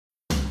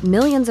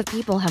Millions of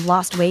people have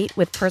lost weight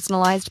with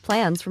personalized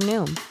plans from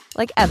Noom.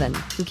 Like Evan,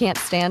 who can't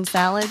stand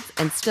salads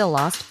and still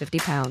lost 50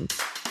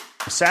 pounds.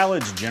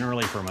 Salads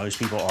generally for most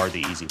people are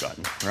the easy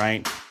button,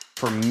 right?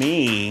 For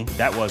me,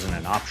 that wasn't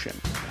an option.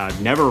 I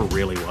never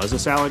really was a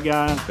salad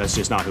guy. That's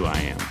just not who I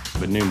am.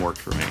 But Noom worked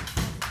for me.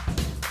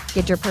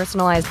 Get your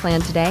personalized plan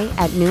today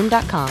at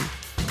Noom.com.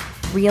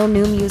 Real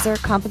Noom user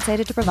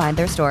compensated to provide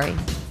their story.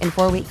 In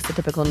 4 weeks, the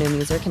typical Noom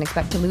user can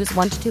expect to lose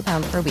 1 to 2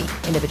 pounds per week.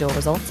 Individual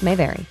results may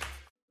vary.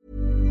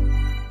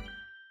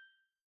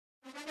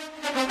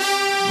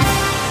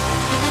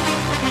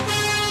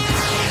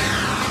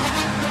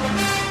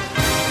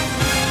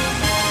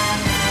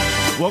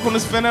 Welcome to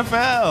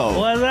SpinFL.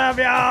 What's up,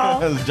 y'all?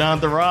 This is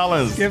Jonathan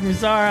Rollins. Give me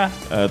Sarah.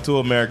 Two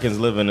Americans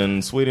living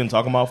in Sweden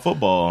talking about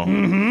football.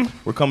 Mm-hmm.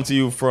 We're coming to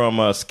you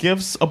from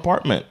Skiff's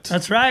apartment.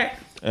 That's right.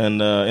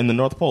 And in the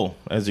North Pole,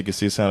 as you can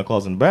see, Santa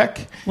Claus in the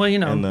back. Well, you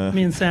know, and,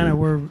 me and Santa,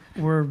 we're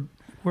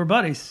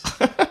buddies.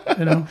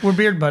 You know, we're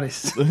beard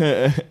buddies.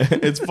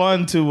 It's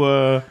fun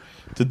to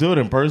do it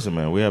in person,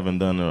 man. We haven't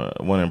done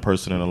one in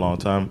person in a long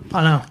time.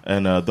 I know.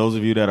 And those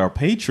of you that are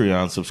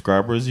Patreon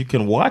subscribers, you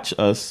can watch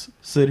us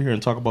sit here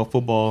and talk about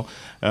football.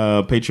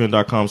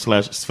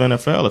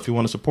 Patreon.com/SvenFL if you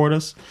want to support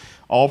us.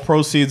 All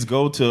proceeds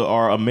go to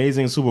our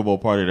amazing Super Bowl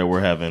party that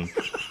we're having.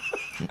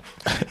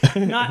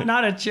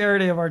 not a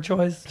charity of our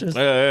choice. Just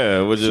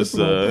we're just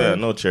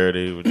no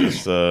charity. We're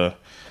just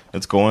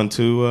it's going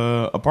to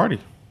a party,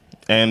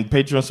 and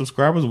Patreon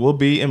subscribers will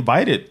be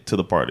invited to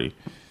the party.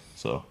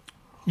 So.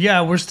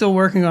 Yeah, we're still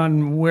working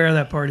on where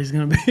that party's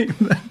going to be.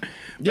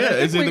 Yeah,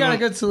 I think we got a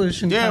good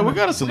solution. Yeah, coming. we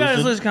got a solution. We got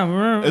a solution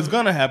coming. It's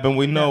going to happen.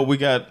 We know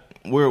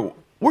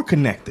we're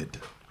connected.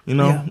 You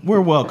know,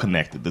 we're well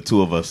connected. The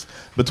two of us.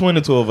 Between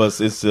the two of us,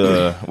 it's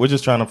we're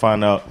just trying to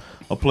find out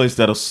a place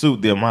that'll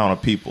suit the amount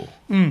of people.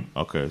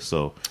 Okay,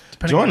 so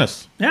join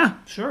us. Yeah,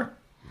 sure.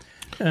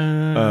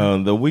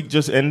 The week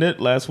just ended.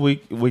 Last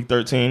week, week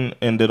 13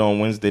 ended on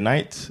Wednesday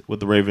night with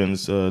the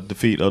Ravens'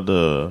 defeat of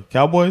the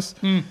Cowboys.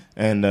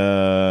 And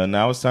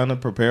now it's time to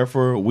prepare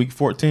for week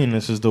 14.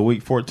 This is the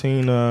week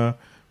 14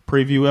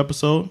 preview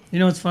episode. You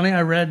know what's funny?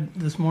 I read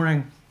this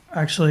morning,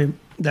 actually,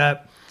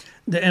 that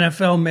the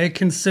NFL may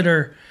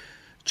consider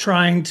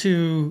trying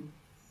to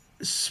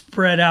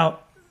spread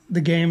out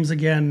the games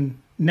again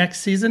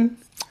next season.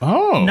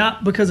 Oh.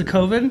 Not because of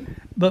COVID,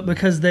 but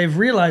because they've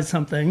realized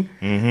something,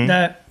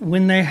 that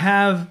when they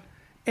have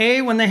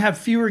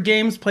fewer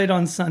games played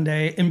on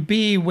Sunday, and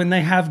B, when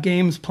they have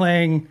games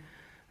playing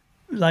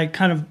like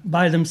kind of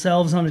by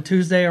themselves on a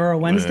Tuesday or a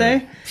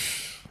Wednesday,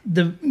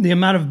 the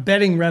amount of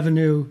betting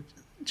revenue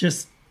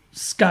just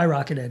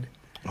skyrocketed.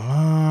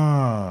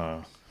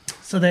 Ah.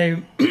 So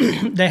they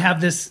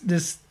have this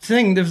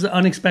thing. There's an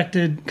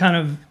unexpected kind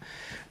of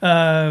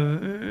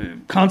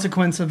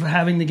consequence of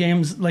having the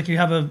games, like you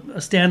have a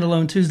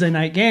standalone Tuesday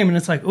night game, and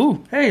it's like,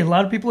 ooh, hey, a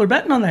lot of people are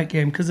betting on that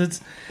game because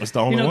it's the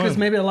only one. Because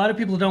maybe a lot of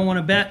people don't want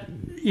to bet,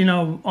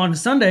 on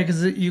Sunday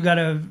because you got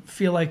to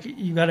feel like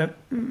you got to.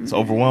 It's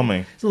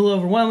overwhelming. It's a little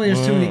overwhelming.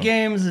 There's too many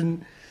games,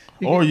 and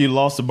or you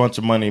lost a bunch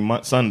of money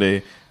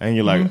Sunday, and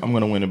you're like, I'm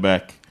going to win it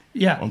back.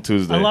 Yeah, on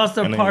Tuesday. I lost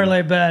a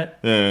parlay bet.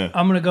 Yeah.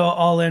 I'm going to go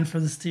all in for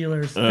the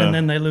Steelers, and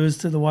then they lose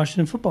to the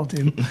Washington football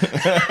team.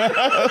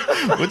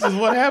 Which is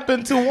what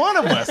happened to one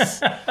of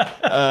us. No.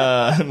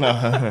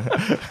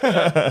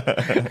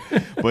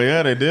 But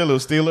yeah, they did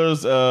lose.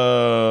 Steelers,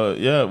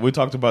 we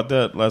talked about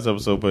that last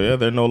episode, but yeah,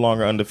 they're no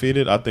longer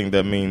undefeated. I think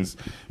that means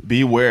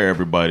beware,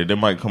 everybody. They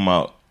might come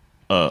out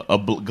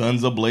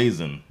guns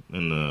a-blazing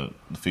in the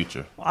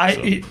future.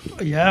 I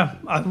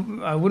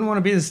wouldn't want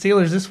to be the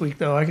Steelers this week,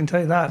 though. I can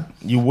tell you that.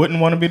 You wouldn't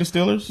want to be the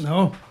Steelers?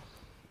 No,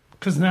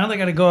 because now they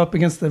got to go up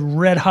against the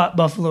red-hot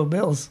Buffalo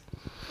Bills.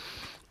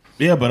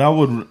 Yeah, but I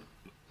would.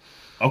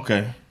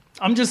 Okay,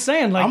 I'm just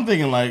saying. I was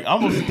thinking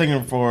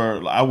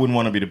I wouldn't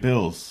want to be the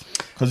Bills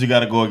because you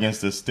got to go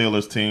against the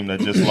Steelers team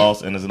that just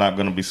lost and is not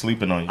going to be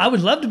sleeping on you. I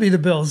would love to be the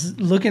Bills,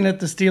 looking at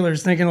the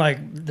Steelers, thinking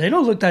they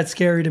don't look that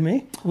scary to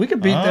me. We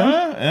could beat them.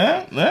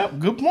 Yeah,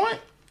 good point.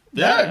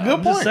 Yeah,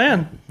 good point. Just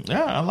saying.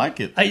 Yeah, I like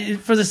it.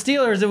 For the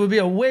Steelers, it would be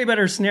a way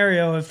better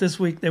scenario if this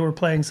week they were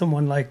playing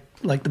someone like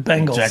the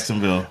Bengals.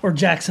 Jacksonville.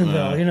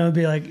 It'd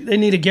be like they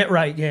need a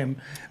get-right game.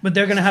 But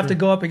they're going to have to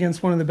go up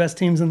against one of the best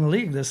teams in the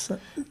league this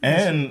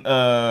And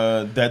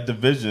that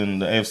division,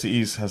 the AFC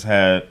East, has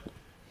had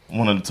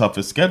one of the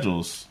toughest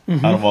schedules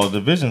out of all the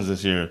divisions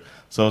this year.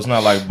 So it's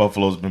not like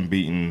Buffalo's been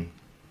beating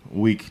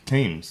weak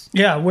teams.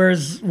 Yeah,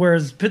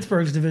 whereas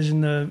Pittsburgh's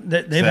division,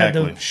 they've had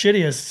the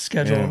shittiest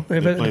schedule. Yeah,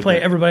 they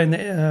play everybody in the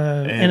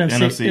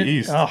NFC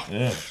East.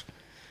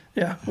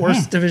 Yeah,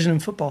 worst division in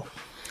football.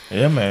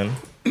 Yeah, man.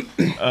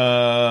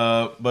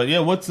 But yeah,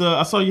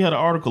 I saw you had an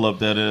article up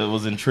that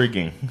was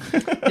intriguing.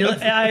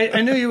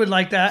 I knew you would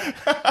like that.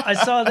 I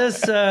saw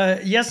this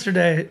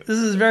yesterday. This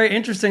is a very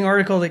interesting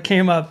article that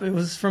came up. It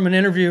was from an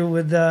interview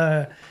with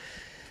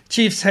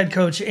Chiefs head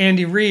coach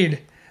Andy Reid.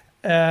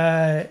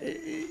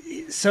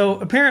 So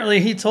apparently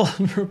he told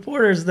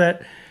reporters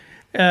that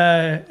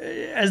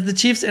as the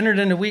Chiefs entered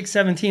into Week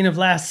 17 of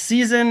last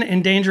season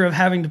in danger of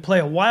having to play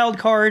a wild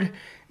card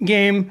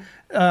game,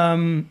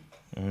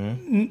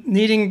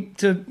 needing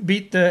to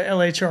beat the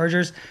LA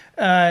Chargers.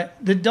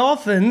 The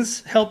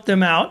Dolphins helped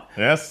them out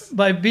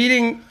by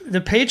beating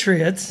the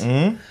Patriots,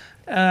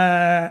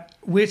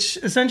 which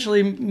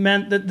essentially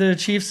meant that the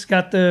Chiefs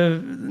got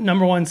the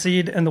number 1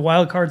 seed and the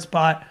wild card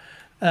spot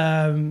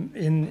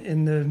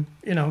in the,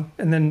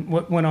 and then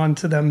went on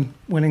to them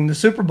winning the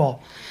Super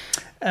Bowl.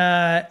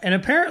 And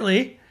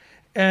apparently,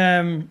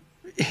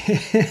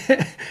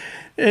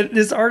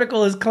 this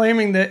article is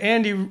claiming that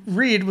Andy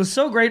Reid was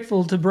so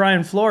grateful to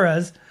Brian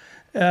Flores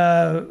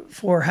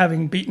for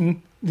having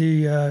beaten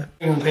the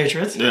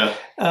Patriots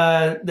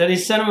that he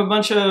sent him a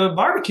bunch of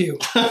barbecue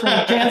from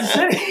Kansas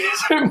City. He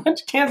sent him a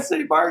bunch of Kansas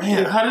City barbecue.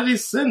 Man, how did he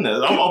send this?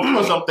 Of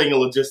course, I'm thinking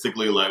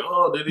logistically, like,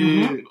 did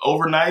he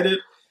overnight it?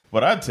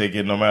 But I'd take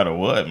it no matter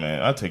what,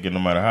 man. I'd take it no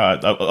matter how.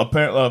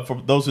 Apparently,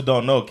 for those who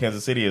don't know,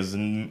 Kansas City is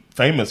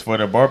famous for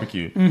their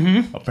barbecue.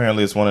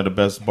 Apparently, it's one of the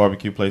best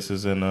barbecue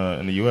places in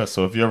the U.S.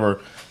 So if you're ever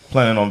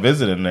planning on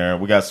visiting there,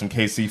 we got some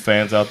KC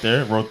fans out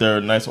there. Wrote their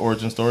nice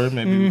origin story.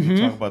 Maybe we can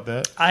talk about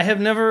that. I have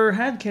never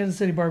had Kansas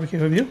City barbecue.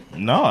 Have you?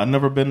 No, I've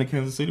never been to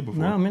Kansas City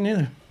before. No, me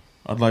neither.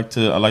 I'd like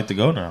to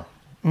go now.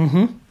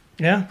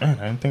 Yeah. Man,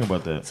 I didn't think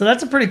about that. So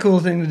that's a pretty cool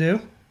thing to do.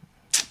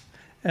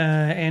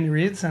 Andy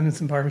Reid sending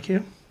some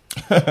barbecue.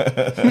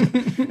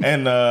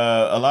 And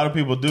a lot of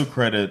people do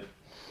credit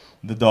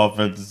the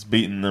Dolphins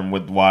beating them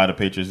with why the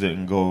Patriots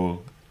didn't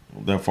go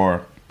that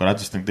far. But I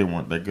just think they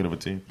weren't that good of a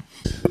team.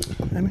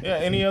 Yeah,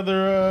 any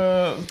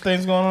other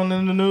things going on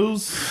in the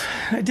news?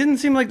 It didn't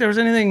seem like there was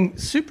anything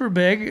super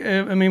big.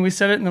 I mean, we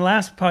said it in the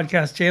last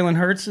podcast. Jalen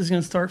Hurts is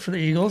going to start for the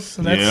Eagles.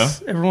 So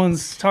that's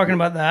everyone's talking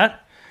about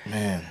that.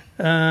 Man.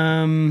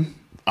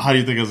 How do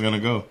you think it's going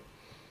to go?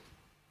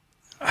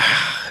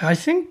 I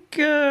think,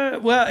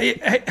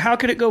 how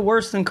could it go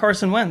worse than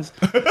Carson Wentz?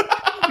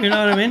 You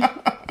know what I mean?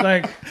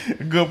 Like,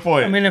 good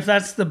point. I mean, if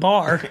that's the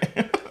bar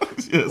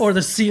or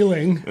the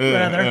ceiling,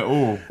 rather,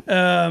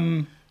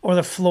 or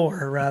the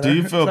floor, rather. Do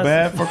you feel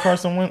bad for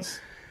Carson Wentz?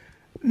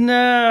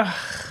 No.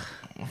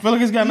 I feel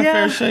like he's gotten a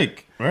fair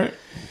shake, right?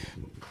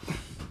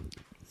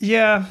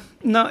 Yeah.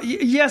 No.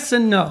 Yes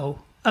and no.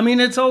 I mean,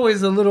 it's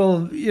always a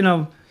little,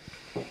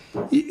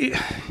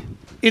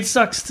 it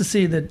sucks to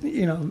see that,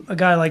 a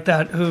guy like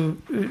that who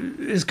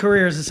his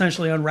career is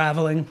essentially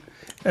unraveling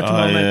at the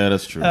moment. Yeah,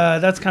 that's true.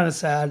 That's kind of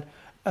sad.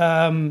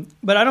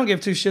 But I don't give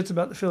two shits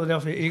about the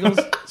Philadelphia Eagles.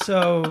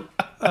 So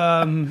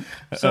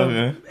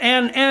okay.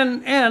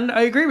 and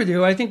I agree with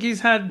you. I think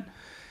he's had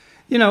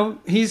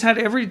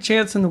every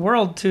chance in the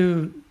world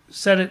to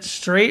set it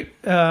straight.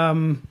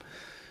 And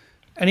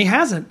he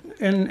hasn't.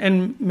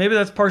 And maybe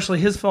that's partially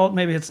his fault.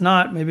 Maybe it's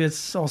not. Maybe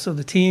it's also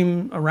the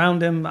team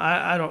around him.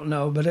 I don't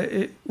know.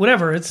 But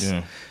whatever. It's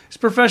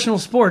professional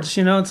sports.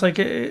 It's like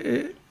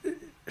it's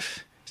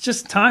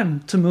just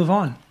time to move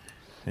on.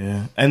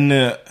 Yeah.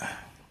 And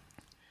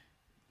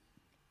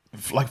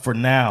like for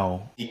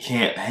now, he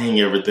can't hang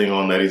everything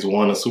on that he's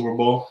won a Super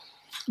Bowl.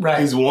 Right.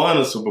 He's won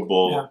a Super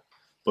Bowl,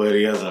 but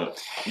he hasn't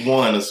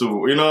won a Super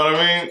Bowl. You know what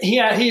I mean?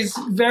 Yeah, he's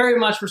very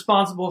much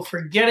responsible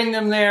for getting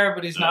them there,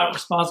 but he's not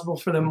responsible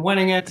for them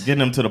winning it. Getting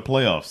them to the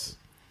playoffs.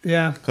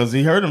 Yeah. Because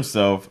he hurt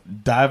himself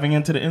diving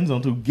into the end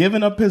zone, too,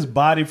 giving up his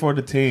body for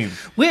the team.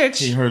 Which,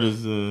 he hurt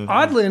his,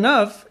 oddly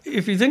enough,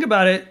 if you think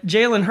about it,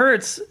 Jalen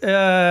Hurts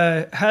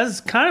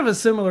has kind of a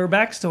similar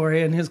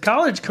backstory in his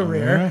college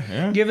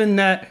career, given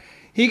that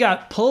he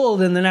got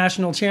pulled in the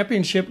national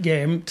championship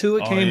game. Tua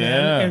came in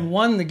and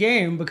won the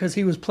game because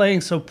he was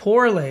playing so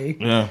poorly.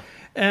 Yeah.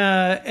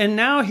 And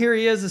now here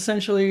he is,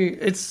 essentially.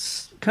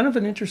 It's kind of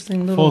an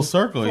interesting little... Full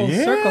circle.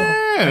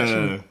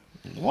 Actually.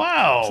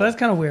 Wow. So that's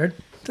kind of weird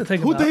to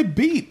think about. Who'd they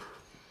beat?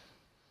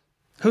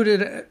 Who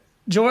did...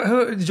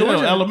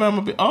 Georgia?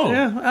 Alabama beat... Oh.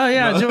 Yeah. Oh,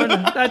 yeah.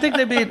 Georgia. I think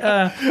they beat...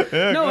 I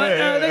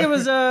think it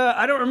was...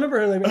 I don't remember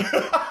who they beat.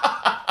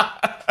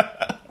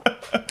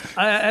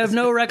 I have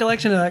no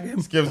recollection of that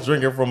game. Skip's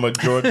drinking from a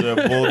Georgia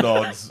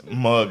Bulldogs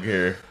mug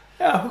here.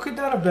 Yeah, who could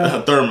that have been?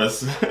 A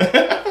thermos.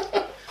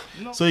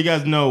 So you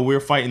guys know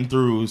we're fighting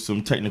through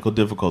some technical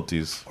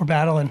difficulties. We're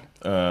battling.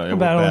 We're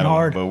battling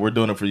hard. But we're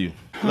doing it for you.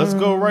 Let's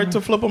go right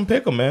to Flip 'em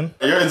Pick 'em, man.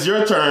 It's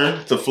your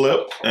turn to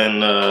flip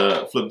and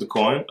flip the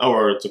coin,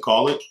 or to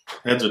call it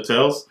heads or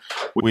tails.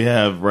 We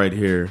have right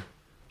here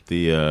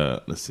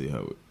the, let's see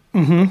how...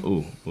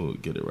 Ooh,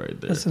 get it right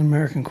there. That's an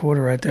American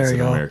quarter right there, y'all.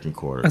 That's an American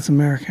quarter. That's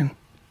American.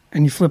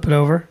 And you flip it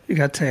over, you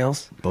got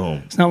tails.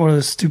 Boom. It's not one of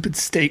those stupid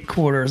state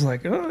quarters like,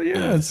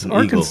 it's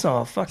Arkansas.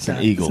 Eagle. Fuck it's that.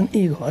 An eagle. It's an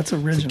eagle. That's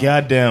original. It's a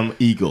goddamn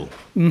eagle.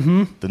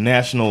 Mm-hmm. The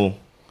national...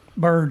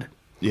 bird.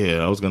 Yeah,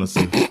 I was going to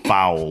say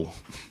fowl.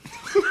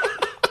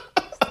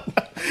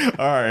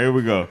 All right, here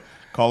we go.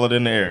 Call it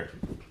in the air.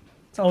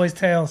 It's always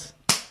tails.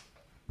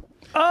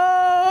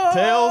 Oh!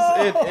 Tails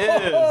it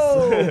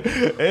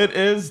is. It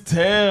is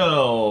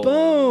tails.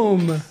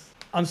 Boom.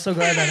 I'm so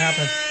glad that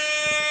happened.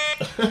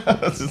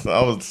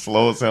 I was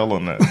slow as hell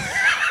on that.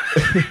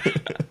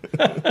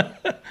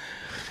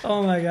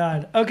 Oh my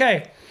God.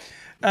 Okay.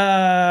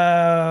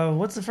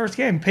 What's the first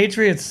game?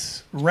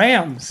 Patriots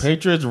Rams.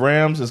 Patriots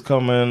Rams is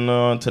coming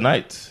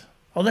tonight.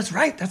 Oh, that's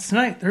right. That's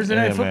tonight. Thursday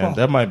night football. Man,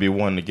 that might be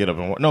one to get up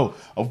and watch. No,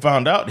 I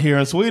found out here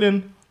in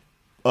Sweden,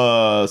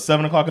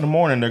 7 o'clock in the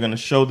morning, they're going to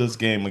show this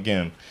game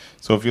again.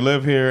 So if you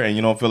live here and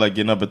you don't feel like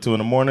getting up at 2 in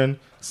the morning,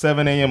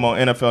 7 a.m. on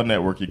NFL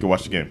Network, you can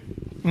watch the game.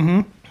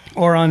 Mm-hmm.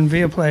 Or on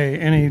Viaplay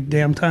any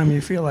damn time you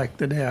feel like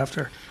the day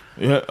after.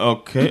 Yeah,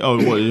 okay. Oh,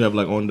 what, you have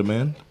like on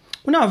demand?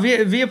 Well, no,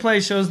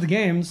 Viaplay shows the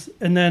games,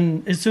 and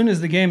then as soon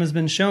as the game has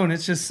been shown,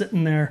 it's just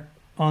sitting there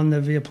on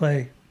the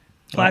Viaplay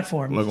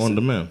platform. Like on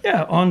demand?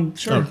 Yeah,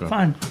 sure, Okay.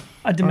 fine.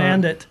 I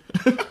demand it.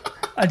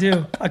 I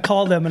do. I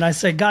call them and I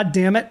say, God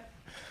damn it.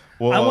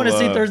 Well, I want to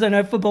see Thursday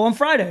Night Football on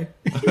Friday.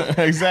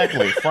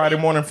 Exactly. Friday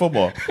morning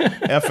football.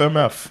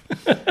 FMF.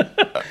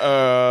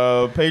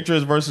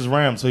 Patriots versus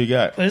Rams. Who you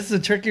got? This is a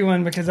tricky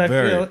one because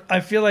I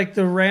feel like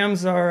the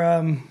Rams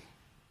are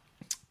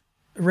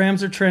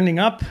trending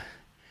up.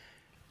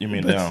 You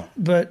mean down?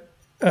 But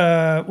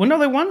well, no,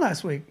 they won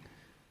last week.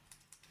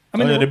 I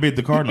mean, they beat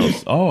the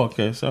Cardinals. Oh,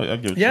 okay. So I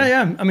get it.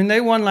 Yeah. I mean,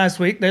 they won last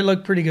week. They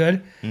looked pretty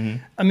good.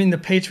 Mm-hmm. I mean, the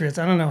Patriots.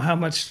 I don't know how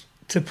much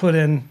to put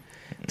in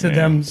to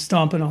them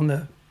stomping on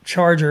the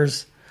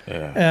Chargers.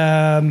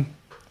 Yeah.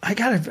 I'd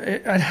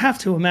have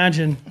to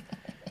imagine.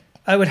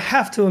 I would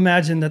have to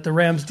imagine that the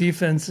Rams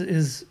defense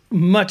is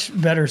much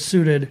better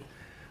suited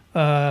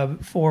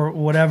for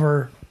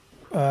whatever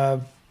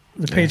the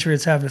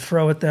Patriots have to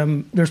throw at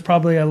them. There's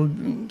probably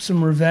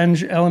some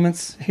revenge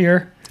elements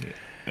here.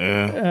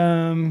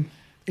 Yeah.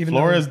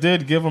 Flores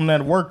did give them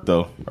that work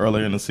though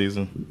earlier in the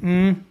season.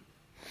 Mm.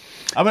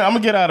 I mean, I'm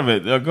gonna get out of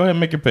it. Go ahead and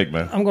make your pick,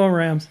 man. I'm going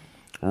Rams.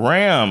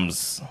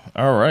 Rams.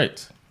 All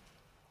right.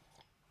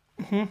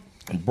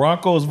 Mm-hmm.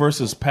 Broncos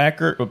versus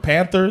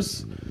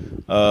Panthers.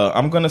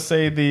 I'm gonna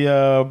say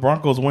the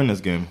Broncos win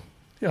this game.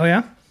 Oh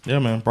yeah. Yeah,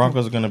 man.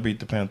 Broncos are gonna beat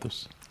the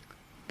Panthers.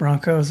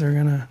 Broncos are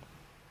gonna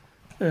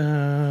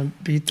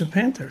beat the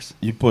Panthers.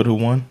 You put who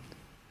won?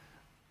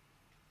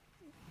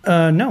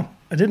 No,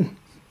 I didn't.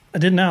 I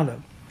did now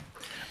though.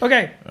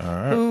 Okay. All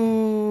right.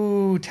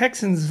 Ooh,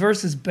 Texans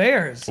versus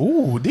Bears.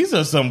 Ooh, these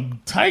are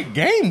some tight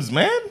games,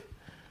 man.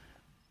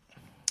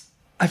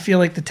 I feel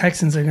like the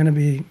Texans are going to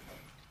be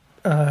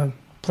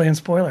playing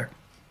spoiler.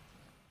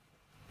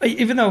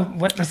 Even though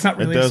that's not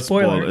really a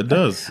spoiler. It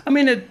does. I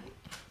mean,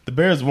 the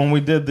Bears, when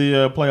we did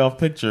the playoff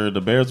picture,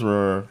 the Bears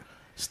were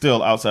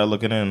still outside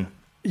looking in.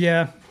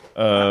 Yeah.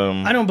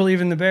 I don't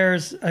believe in the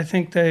Bears. I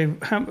think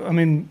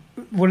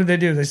what did they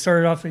do? They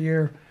started off the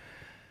year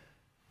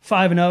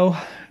 5-0.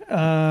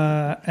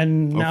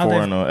 And now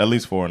 4-0, at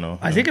least 4-0.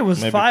 I think it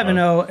was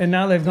 5-0, and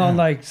now they've gone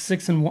like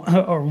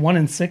 6-1 or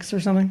 1-6 or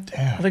something.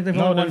 Damn. I think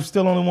they've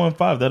still only won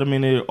 5. That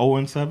mean they're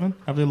 0-7.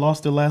 Have they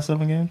lost their last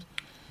 7 games?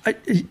 I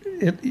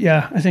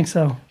think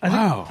so.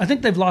 I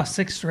think they've lost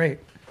 6 straight,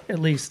 at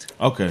least.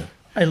 Okay,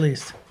 at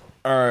least.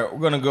 All right, we're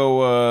gonna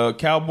go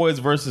Cowboys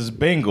versus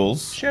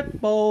Bengals.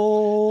 Shit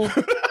bowl.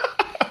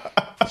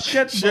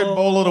 Shit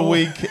bowl of the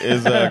week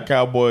is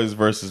Cowboys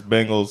versus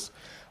Bengals.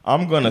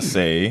 I'm gonna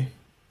say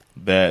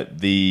that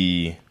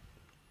the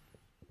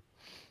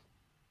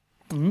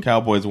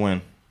Cowboys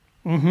win.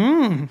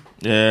 Mm-hmm.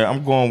 Yeah,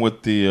 I'm going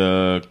with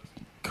the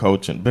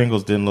coach. And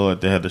Bengals didn't look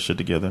like they had the shit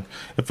together.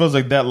 It feels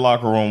like that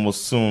locker room will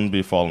soon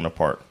be falling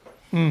apart.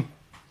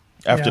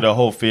 After the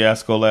whole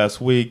fiasco last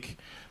week,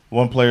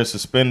 one player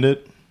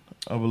suspended,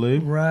 I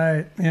believe.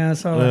 Right. Yeah, I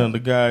saw that. The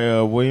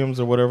guy, Williams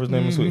or whatever his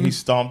name is, he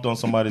stomped on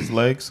somebody's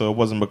leg, so it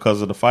wasn't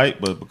because of the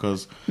fight, but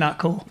because... Not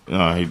cool.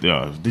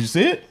 Did you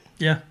see it?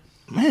 Yeah.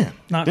 Man,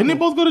 not didn't cool. they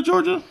both go to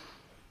Georgia?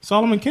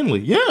 Solomon Kinley,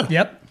 yeah.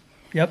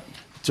 Yep.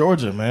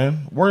 Georgia,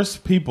 man,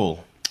 worst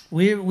people.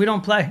 We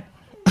don't play.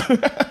 We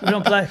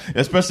don't play,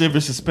 especially if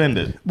it's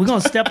suspended. We're gonna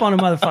step on a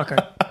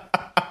motherfucker.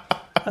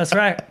 That's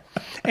right.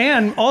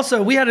 And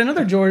also, we had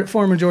another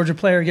former Georgia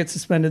player get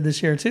suspended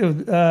this year too.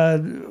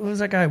 What was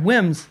that guy?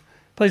 Wims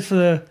plays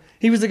for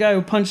He was the guy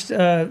who punched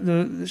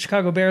the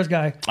Chicago Bears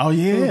guy. Oh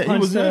yeah, he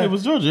was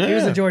Georgia. Yeah. He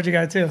was a Georgia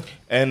guy too.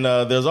 And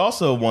there's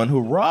also one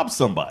who robbed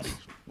somebody.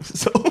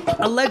 So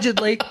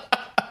allegedly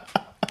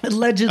robbed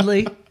someone.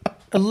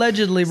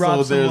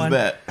 So there's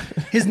that.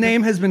 His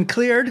name has been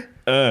cleared.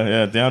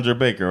 DeAndre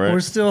Baker, right? We're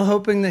still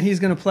hoping that he's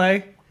going to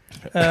play.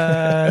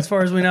 As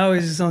far as we know,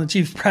 he's just on the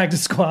Chiefs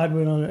practice squad.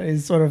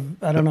 He's sort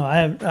of, I don't know.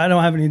 I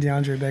don't have any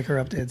DeAndre Baker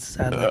updates,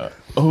 sadly.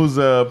 Who's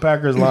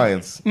Packers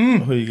Lions?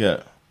 Who you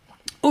got?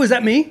 Oh, is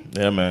that me?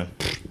 Yeah, man.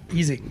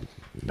 Easy.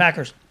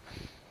 Packers.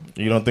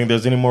 You don't think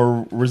there's any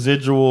more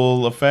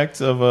residual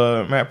effects of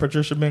Matt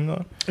Patricia being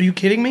gone? Are you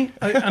kidding me?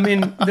 I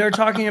mean, they're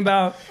talking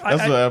about...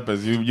 That's what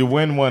happens. You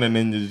win one and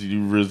then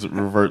you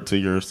revert to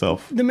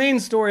yourself. The main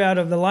story out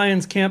of the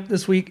Lions camp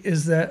this week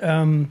is that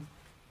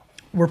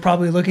we're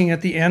probably looking at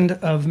the end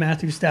of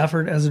Matthew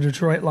Stafford as a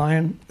Detroit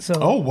Lion.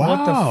 So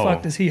what the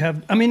fuck does he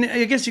have? I mean,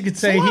 I guess you could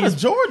say he's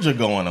Georgia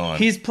going on.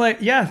 He's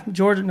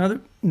Georgia, another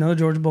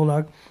Georgia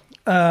Bulldog.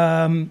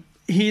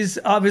 He's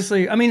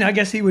obviously, I mean, I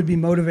guess he would be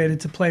motivated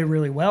to play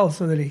really well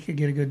so that he could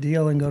get a good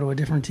deal and go to a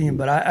different team.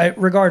 But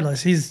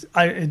regardless,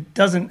 it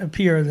doesn't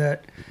appear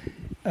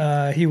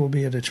that he will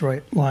be a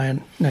Detroit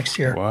Lion next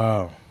year.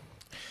 Wow.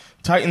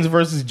 Titans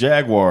versus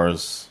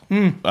Jaguars.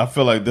 I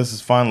feel like this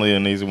is finally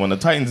an easy one. The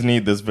Titans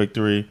need this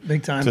victory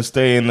Big time. to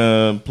stay in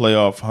the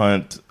playoff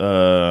hunt.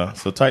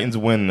 So Titans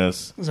win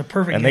this. It was a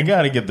perfect And game. they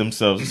got to get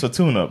themselves. It's a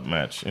tune-up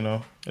match, you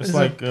know. It's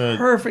like a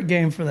perfect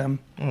game for them.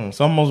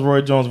 it's almost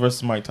Roy Jones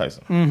versus Mike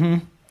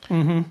Tyson.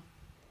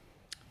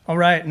 All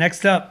right,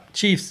 next up,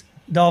 Chiefs,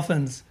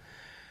 Dolphins.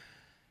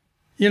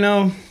 You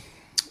know,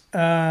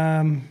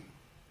 I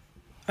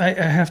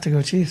have to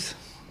go Chiefs.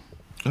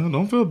 Oh,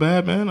 don't feel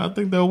bad, man. I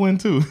think they'll win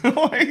too.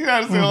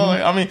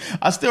 I mean,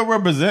 I still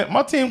represent.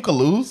 My team could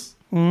lose.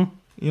 You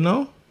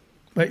know,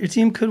 But your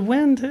team could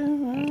win too.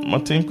 my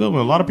team could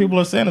win. A lot of people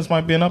are saying this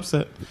might be an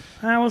upset.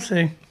 We'll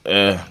see.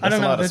 That's I don't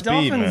a know. lot The of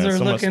speed, Dolphins man. are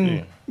So much looking.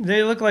 speed.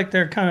 They look like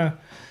they're kind of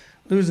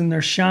losing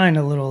their shine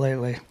a little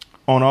lately.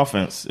 On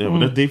offense, yeah, but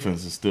their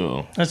defense is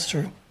still. That's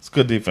true. It's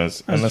good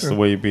defense, and that's true. the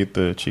way you beat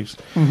the Chiefs.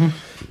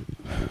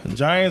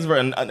 Giants,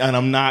 and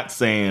I'm not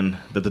saying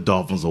that the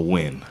Dolphins will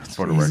win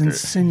for the He's record.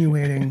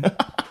 insinuating.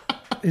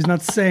 He's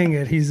not saying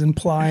it. He's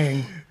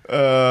implying.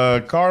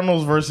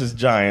 Cardinals versus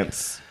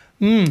Giants.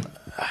 This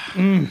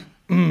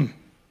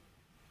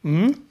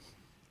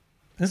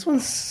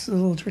one's a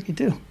little tricky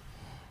too.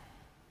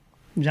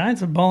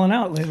 Giants are balling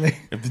out lately.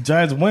 If the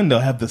Giants win, they'll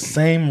have the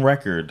same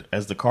record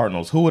as the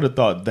Cardinals. Who would have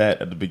thought that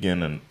at the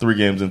beginning, 3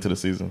 games into the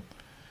season?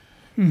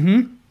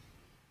 I'm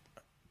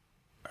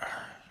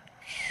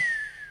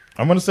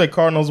going to say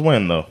Cardinals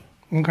win, though.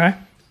 Okay.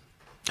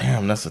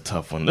 Damn, that's a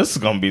tough one. This is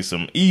going to be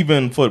some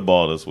even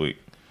football this week.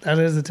 That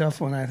is a tough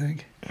one, I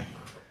think.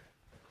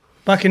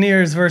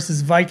 Buccaneers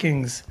versus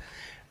Vikings.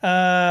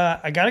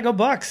 I got to go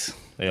Bucks.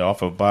 They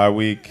off a bye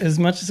week. As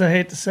much as I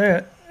hate to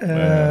say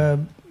it.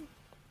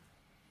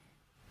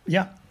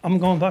 Yeah, I'm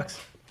going Bucks.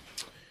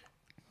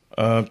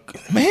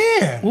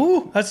 Man,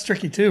 Ooh, that's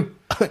tricky too.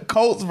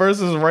 Colts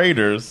versus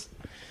Raiders.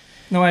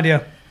 No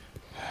idea.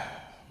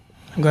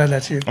 I'm glad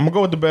that's you. I'm going to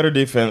go with the better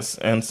defense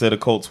and say the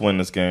Colts win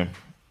this game.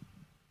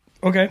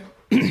 Okay.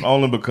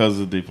 Only because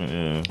of the defense,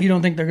 yeah. You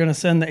don't think they're going to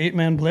send the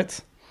 8-man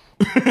blitz?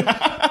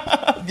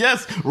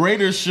 Yes,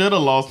 Raiders should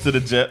have lost to the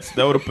Jets.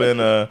 That would have been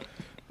a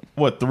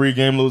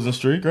 3-game losing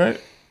streak,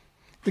 right?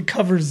 The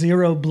cover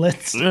 0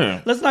 blitz.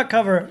 Yeah. Let's not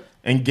cover.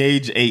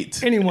 Engage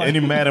 8. Anyone.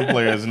 Any Madden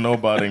players know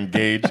about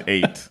Engage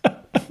 8.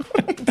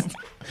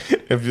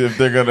 if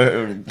they're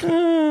gonna,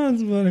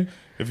 That's funny.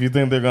 if you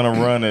think they're gonna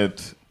run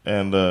it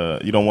and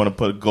you don't want to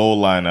put goal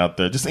line out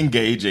there, just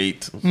Engage 8.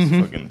 It's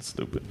fucking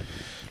stupid.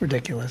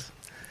 Ridiculous.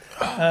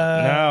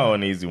 Now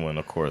an easy one,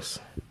 of course.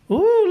 Ooh,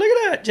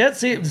 look at that.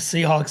 The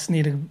Seahawks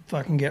need to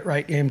fucking get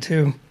right game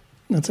too.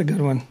 That's a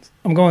good one.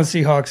 I'm going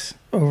Seahawks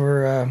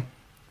over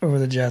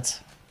the Jets.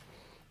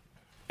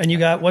 And you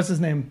got, what's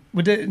his name?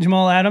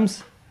 Jamal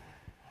Adams?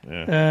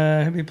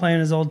 Yeah. He'll be playing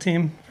his old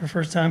team for the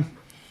first time.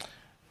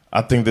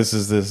 I think this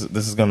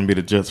is going to be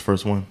the Jets'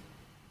 first win.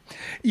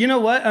 You know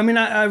what? I mean,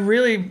 I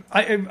really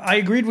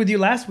agreed with you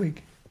last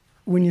week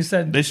when you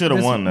said They should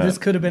have won that. This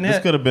could have been This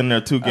it. could have been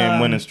their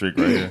 2-game winning streak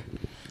right here.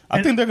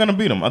 I think they're going to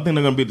beat them. I think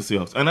they're going to beat the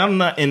Seahawks. And I'm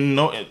not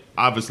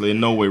obviously in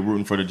no way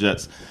rooting for the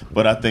Jets,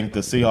 but I think the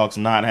Seahawks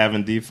not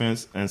having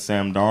defense and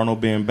Sam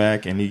Darnold being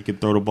back and he can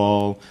throw the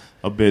ball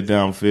a bit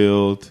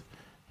downfield,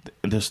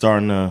 they're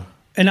starting to.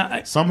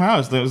 And Somehow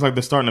it's like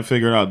they're starting to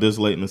figure it out this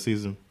late in the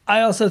season.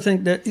 I also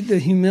think that the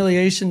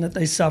humiliation that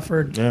they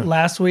suffered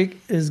last week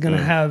is going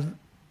to have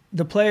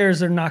the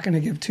players are not going to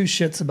give 2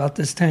 shits about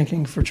this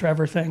tanking for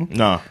Trevor thing.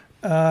 No,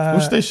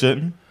 which they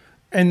shouldn't.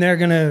 And they're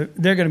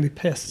gonna be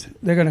pissed.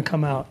 They're gonna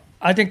come out.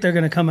 I think they're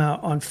gonna come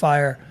out on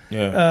fire.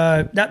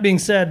 Yeah. That being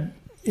said,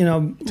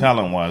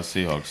 Talent wise,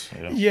 Seahawks.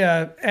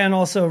 yeah, and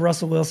also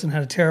Russell Wilson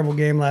had a terrible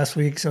game last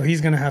week, so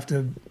he's gonna have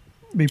to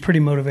be pretty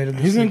motivated.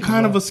 He's in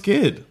kind of a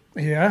skid.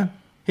 Yeah.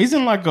 He's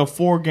in like a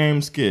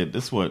 4-game skid.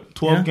 That's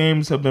 12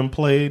 games have been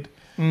played.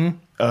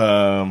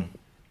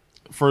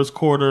 First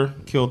quarter,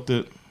 killed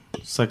it.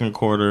 Second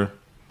quarter,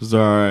 was all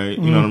right.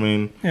 You know what I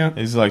mean? Yeah.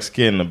 He's like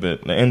skidding a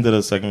bit. The end of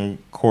the second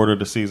quarter of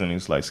the season,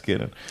 he's like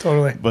skidding.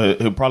 Totally. But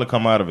he'll probably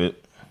come out of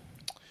it.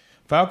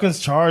 Falcons,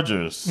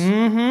 Chargers.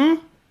 This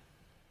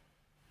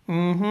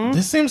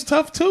seems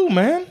tough too,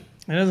 man.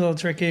 It is a little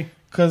tricky.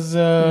 Because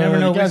never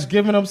know you guys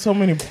giving up so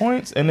many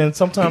points and then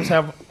sometimes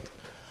have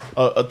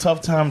a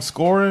tough time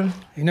scoring.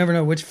 You never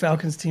know which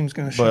Falcons team's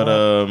gonna show But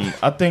up.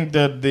 I think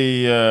that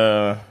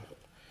the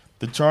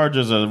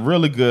Chargers are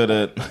really good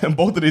at, and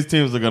both of these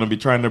teams are going to be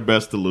trying their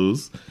best to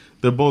lose.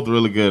 They're both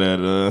really good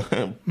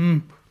at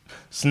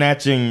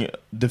snatching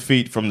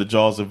defeat from the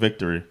jaws of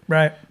victory.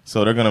 Right.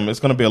 So it's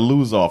gonna be a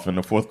lose off in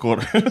the fourth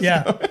quarter.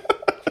 Yeah.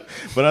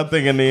 But I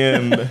think in the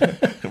end,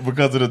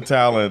 because of the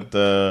talent,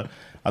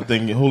 I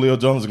think Julio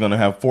Jones is going to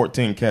have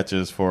 14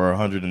 catches for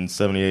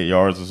 178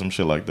 yards or some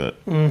shit like that.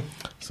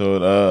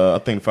 So I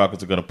think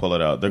Falcons are going to pull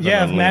it out. They're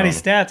Yeah, gonna if Matty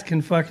Stats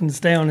can fucking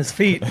stay on his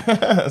feet.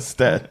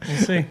 Stat. We'll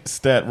see.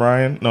 Stat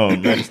Ryan? No,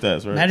 Matty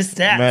Stats, right? Matty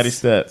Stats. Matty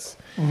Stats.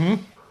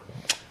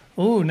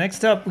 Ooh,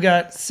 next up we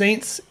got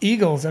Saints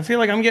Eagles. I feel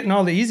like I'm getting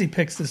all the easy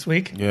picks this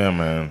week. Yeah,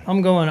 man.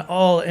 I'm going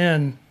all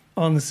in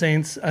on the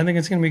Saints. I think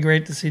it's going to be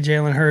great to see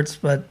Jalen Hurts,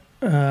 but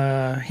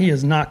he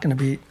is not going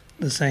to beat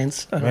the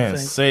Saints. I don't Man,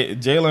 think. say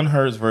Jalen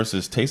Hurts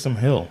versus Taysom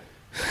Hill.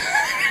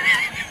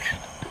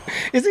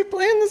 Is he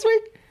playing this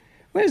week?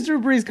 When is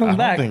Drew Brees coming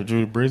back? I don't think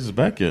Drew Brees is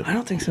back yet. I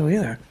don't think so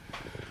either.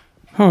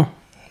 Huh.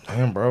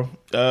 Damn, bro.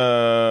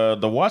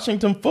 The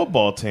Washington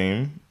football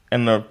team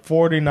and the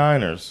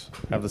 49ers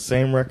have the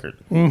same record.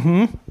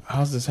 Mm-hmm.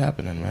 How's this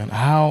happening, man?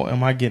 How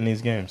am I getting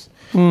these games?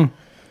 That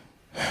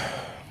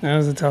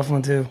was a tough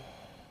one, too.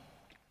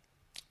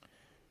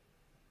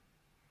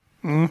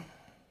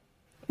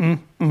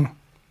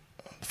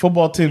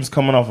 Football team's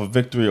coming off a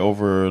victory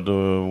over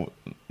the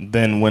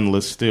then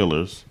winless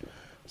Steelers.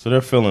 So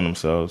they're feeling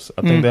themselves.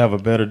 I think they have a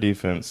better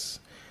defense.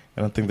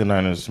 And I think the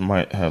Niners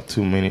might have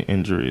too many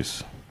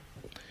injuries.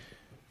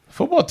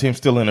 Football team's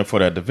still in it for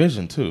that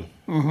division, too.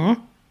 Mm-hmm.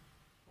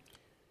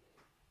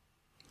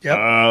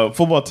 Yep.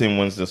 Football team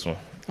wins this one.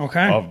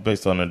 Okay.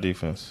 Based on their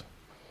defense.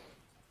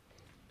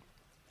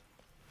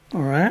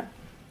 All right.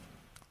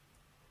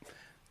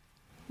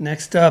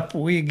 Next up,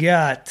 we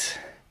got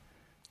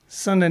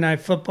Sunday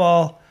Night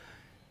Football.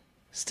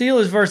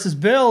 Steelers versus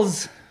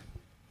Bills.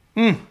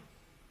 That's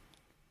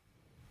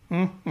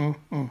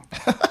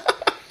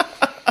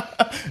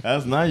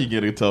now you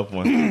get a tough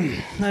one.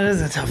 That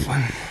is a tough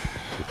one.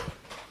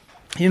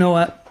 You know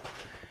what?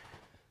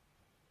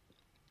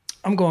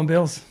 I'm going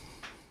Bills.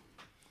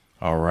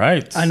 All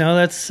right. I know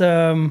that's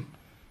I'm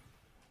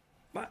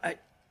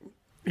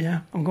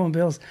going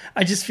Bills.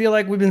 I just feel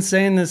like we've been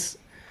saying this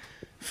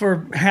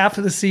for half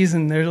of the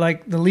season. They're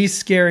like the least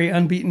scary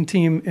unbeaten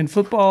team in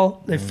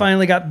football. They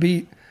finally got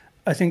beat.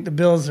 I think the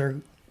Bills are,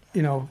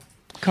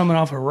 coming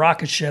off a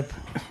rocket ship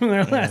in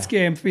their last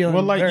game, feeling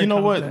Well, very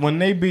what? confident. When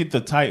they beat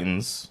the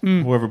Titans,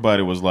 who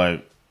everybody was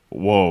like,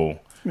 whoa.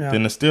 Yeah.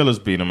 Then the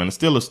Steelers beat them, and the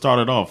Steelers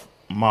started off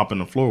mopping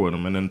the floor with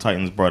them, and then the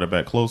Titans brought it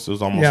back close. It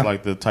was almost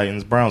like the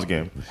Titans-Browns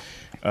game.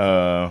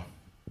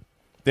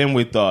 Then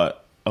we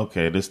thought,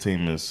 okay, this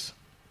team is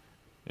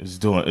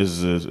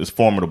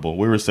formidable.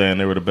 We were saying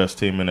they were the best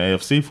team in the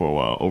AFC for a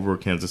while over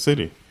Kansas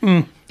City.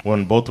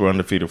 When both were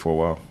undefeated for a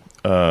while.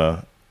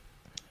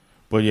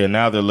 But yeah,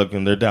 now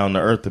they're down to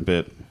earth a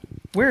bit.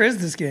 Where is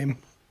this game?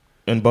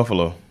 In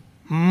Buffalo.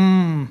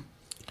 But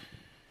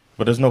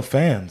there's no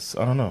fans.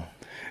 I don't know.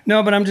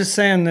 No, but I'm just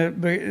saying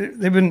that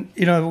they've been,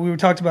 we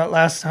talked about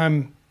last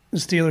time the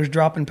Steelers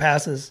dropping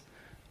passes.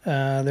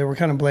 They were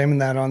kind of blaming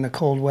that on the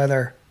cold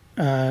weather.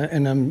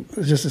 And I'm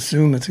just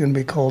assume it's going to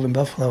be cold in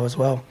Buffalo as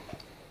well.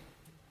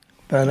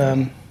 But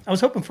I was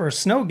hoping for a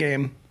snow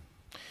game.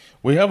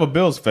 We have a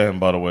Bills fan,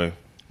 by the way.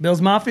 Bills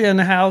Mafia in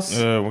the house.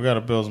 Yeah, we got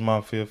a Bills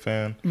Mafia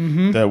fan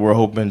that we're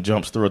hoping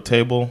jumps through a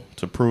table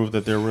to prove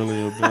that they're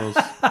really a Bills.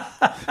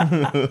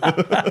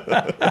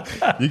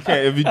 You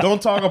can't, if you don't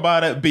talk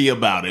about it, be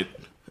about it,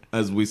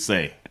 as we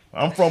say.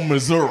 I'm from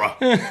Missouri,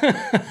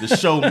 the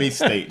show me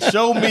state.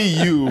 Show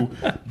me you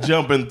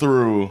jumping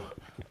through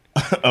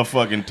a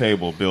fucking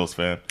table, Bills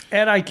fan.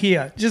 At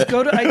IKEA. Just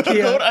go to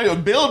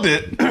IKEA. Build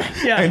it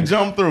and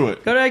jump through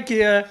it. Go to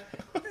IKEA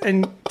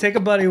and take a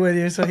buddy with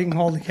you so he can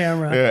hold the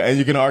camera. Yeah, and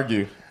you can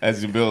argue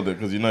as you build it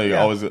because you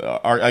always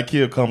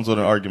IKEA comes with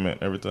an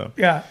argument every time.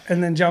 Yeah,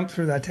 and then jump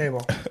through that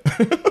table.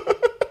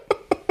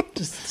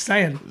 Just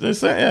saying.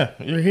 Yeah,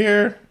 you're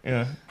here.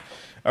 Yeah.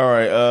 All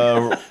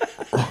right.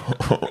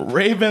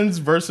 Ravens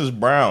versus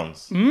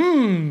Browns.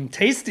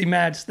 Tasty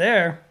match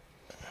there.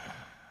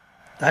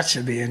 That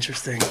should be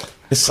interesting.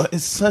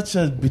 It's such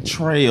a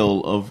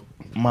betrayal of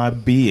my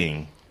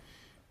being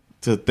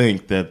to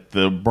think that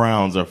the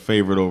Browns are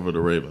favored over the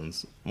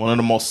Ravens. One of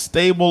the most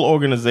stable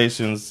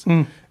organizations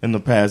in the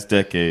past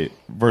decade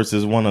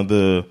versus one of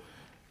the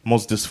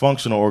most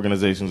dysfunctional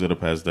organizations of the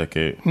past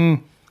decade.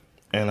 And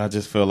I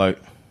just feel like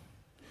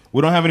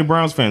we don't have any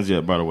Browns fans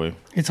yet, by the way.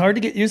 It's hard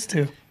to get used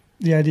to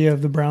the idea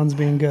of the Browns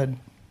being good.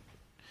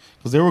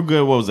 Because they were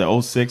good, what was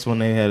that, 06 when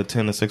they had a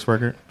 10-6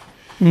 record?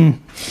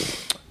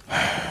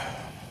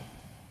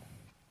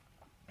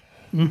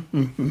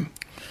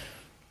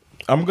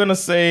 I'm gonna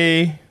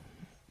say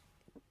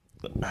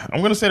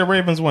the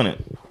Ravens win it.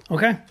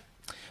 Okay.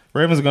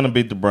 Ravens are gonna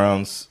beat the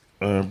Browns.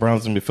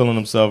 Browns gonna be feeling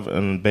themselves,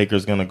 and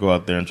Baker's gonna go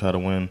out there and try to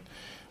win.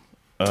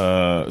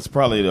 It's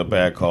probably a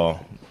bad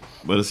call,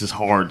 but it's just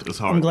hard. It's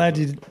hard. I'm glad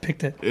you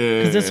picked it.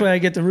 Because this way I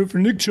get to root for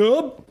Nick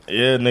Chubb.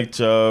 Yeah, Nick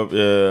Chubb.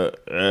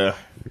 Yeah.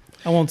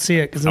 I won't see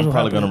it because I'm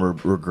probably gonna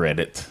regret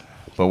it,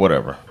 but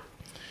whatever.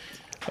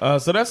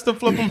 So that's the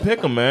flip and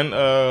pick 'em, man.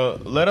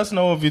 Let us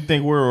know if you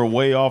think we're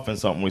way off in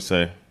something we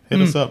say.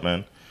 Hit us up,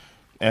 man.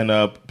 And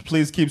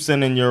please keep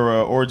sending your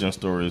origin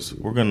stories.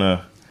 We're going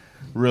to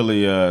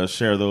really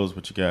share those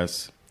with you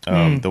guys,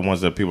 the ones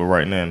that people are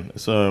writing in.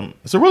 It's a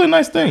really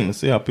nice thing to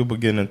see how people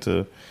get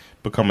into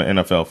becoming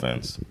NFL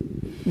fans.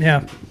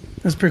 Yeah,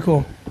 that's pretty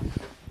cool.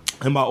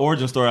 And by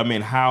origin story, I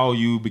mean how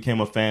you became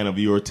a fan of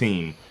your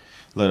team.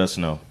 Let us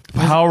know.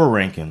 Power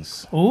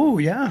rankings. Oh,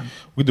 yeah.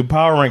 We do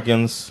power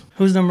rankings.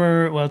 Who's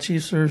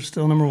Chiefs are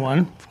still number one,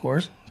 of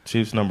course.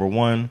 Chiefs number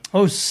one.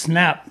 Oh,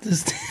 snap.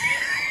 Get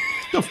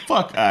the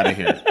fuck out of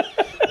here.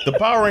 The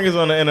power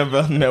rankings on the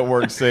NFL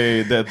Network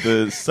say that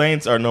the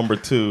Saints are number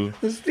 2.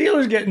 The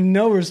Steelers get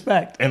no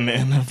respect. In the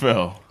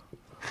NFL.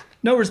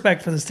 No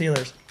respect for the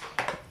Steelers.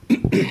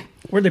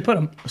 Where'd they put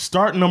him?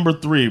 Start number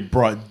 3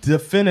 brought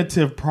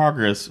definitive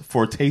progress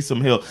for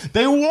Taysom Hill.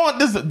 They want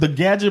this. The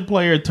gadget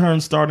player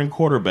turned starting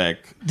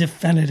quarterback.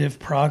 Definitive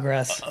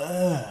progress.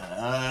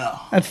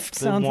 That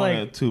sounds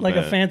like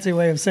a fancy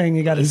way of saying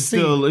you got a C.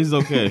 He's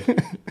okay.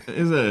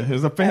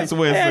 It's a fancy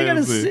way of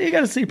saying C. You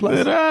got a C plus.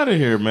 Get out of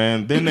here,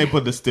 man. Then they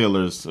put the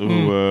Steelers,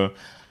 who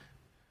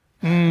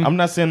I'm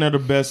not saying they're the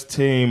best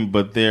team,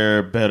 but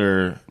they're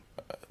better.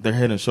 They're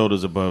head and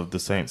shoulders above the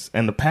Saints.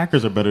 And the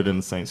Packers are better than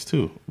the Saints,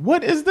 too.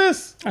 What is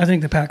this? I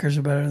think the Packers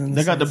are better than the Saints.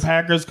 They got the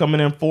Packers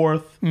coming in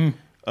 4th.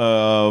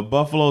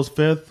 Buffalo's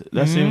 5th.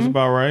 That seems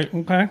about right.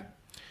 Okay.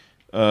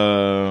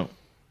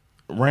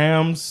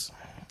 Rams.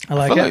 I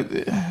like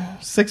it. Like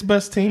 6th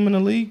best team in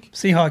the league.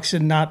 Seahawks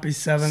should not be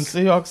 7th.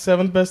 Seahawks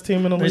 7th best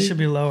team in the league. They should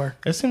be lower.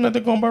 It seems like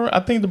they're going by right. I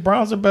think the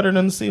Browns are better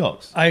than the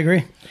Seahawks. I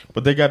agree.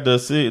 But they got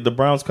the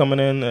Browns coming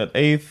in at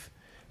 8th.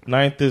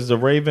 9th is the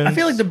Ravens. I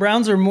feel like the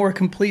Browns are a more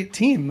complete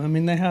team. I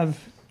mean, they have...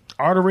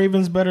 Are the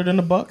Ravens better than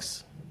the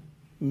Bucks?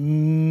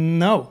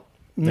 No.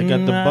 They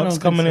got the Bucks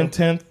coming in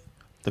 10th.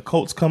 The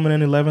Colts coming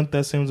in 11th.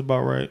 That seems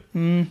about right.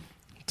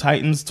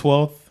 Titans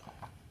 12th.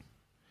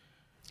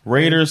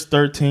 Raiders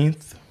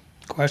 13th.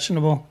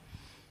 Questionable.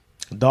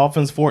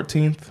 Dolphins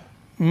 14th.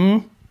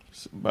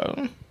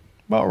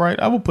 About right.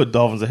 I would put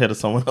Dolphins ahead of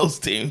someone else's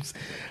teams.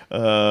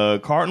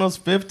 Cardinals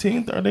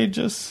 15th. Are they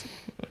just...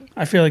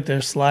 I feel like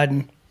they're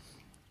sliding.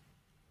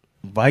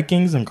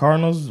 Vikings and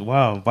Cardinals.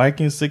 Wow.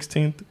 Vikings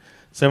 16th.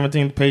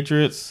 17th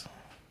Patriots.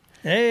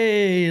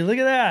 Hey, look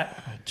at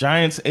that.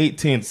 Giants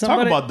 18th.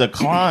 Talk about the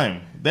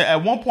climb.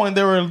 At one point,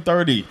 they were in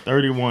 30,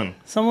 31.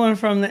 Someone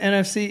from the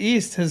NFC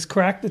East has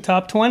cracked the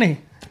top 20.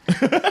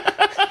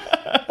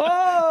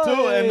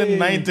 And then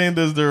 19th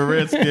is the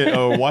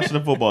Redskins,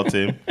 Washington football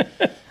team.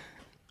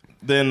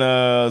 Then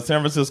San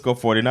Francisco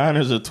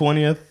 49ers are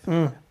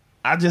 20th.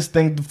 I just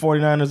think the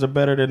 49ers are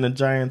better than the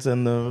Giants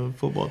and the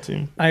football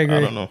team. I agree.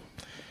 I don't know.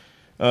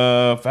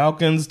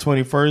 Falcons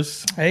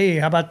 21st. Hey,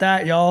 how about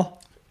that,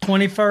 y'all?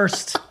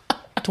 21st.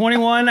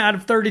 21 out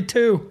of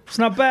 32. It's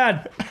not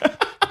bad.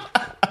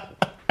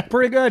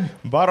 Pretty good.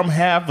 Bottom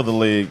half of the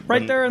league.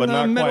 Right there in but the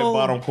not middle.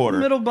 Quite bottom quarter.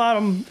 Middle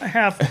bottom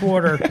half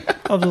quarter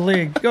of the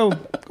league. Go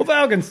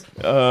Falcons.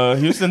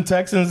 Houston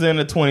Texans in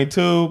at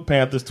 22.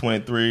 Panthers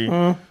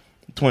 23.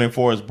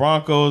 24 is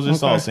Broncos.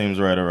 This all seems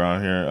right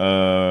around here.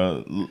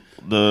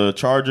 The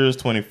Chargers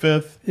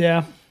 25th.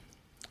 Yeah.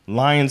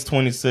 Lions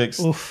 26.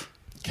 Oof.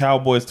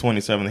 Cowboys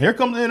 27. Here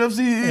comes the NFC.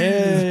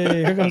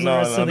 Hey, here comes the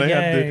rest of the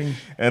gang.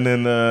 And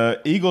then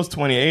Eagles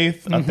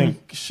 28th. I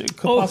think could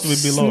possibly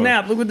be lower.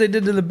 Snap! Look what they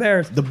did to the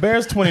Bears. The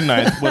Bears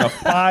 29th with a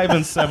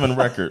 5-7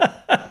 record.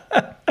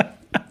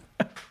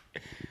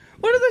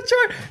 What are the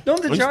Chargers?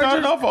 Don't the We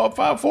Chargers? started off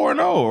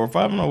 5-4-0 or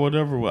 5-0,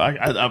 whatever.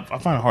 I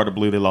find it hard to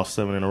believe they lost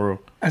 7 in a row.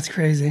 That's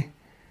crazy.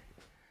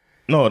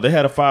 No, they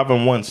had a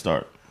 5-1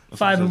 start.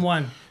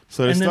 5-1.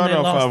 So they started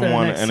off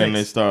 5-1, and then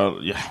they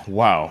started. Yeah,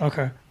 wow.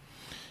 Okay.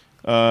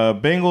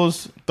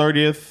 Bengals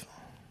 30th,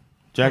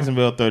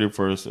 Jacksonville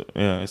 31st.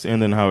 Yeah, it's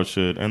ending how it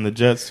should. And the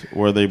Jets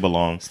where they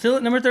belong. Still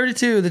at number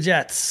 32, the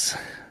Jets.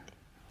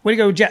 Way to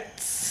go,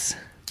 Jets.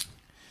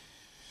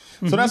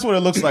 So that's what it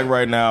looks like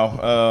right now.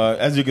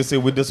 As you can see,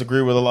 we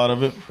disagree with a lot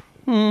of it.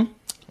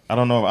 I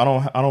don't know.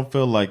 I don't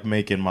feel like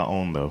making my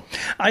own though.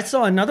 I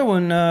saw another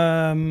one.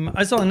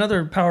 I saw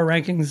another power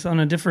rankings on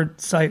a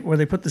different site where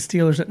they put the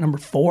Steelers at number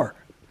 4.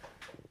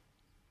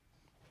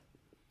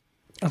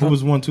 Who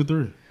was 1, 2,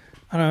 3?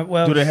 I don't know.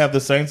 Well, do they have the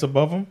Saints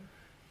above them?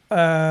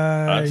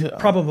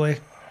 Probably.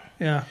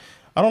 Yeah.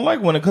 I don't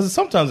like when because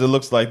sometimes it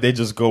looks like they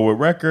just go with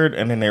record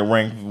and then they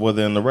rank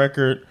within the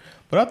record.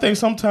 But I think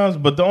sometimes,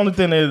 but the only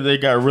thing they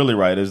got really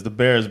right is the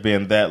Bears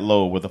being that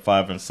low with a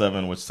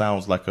 5-7, which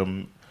sounds like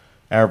an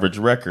average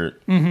record,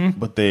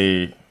 but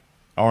they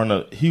are in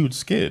a huge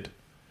skid.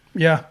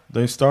 Yeah.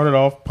 They started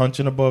off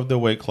punching above their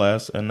weight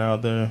class, and now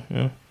they're,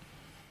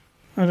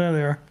 Oh, there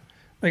they are.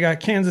 They got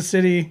Kansas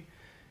City,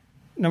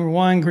 number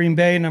 1, Green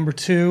Bay, number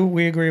 2.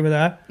 We agree with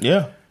that.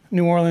 Yeah.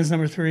 New Orleans,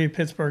 number 3,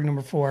 Pittsburgh,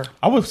 number 4.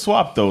 I would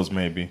swap those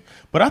maybe.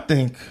 But I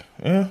think,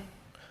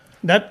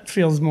 That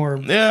feels more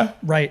yeah,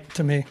 right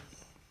to me.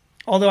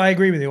 Although I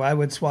agree with you. I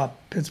would swap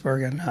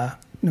Pittsburgh and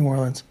New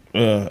Orleans.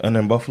 Yeah, and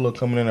then Buffalo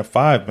coming in at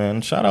 5,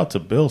 man. Shout out to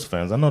Bills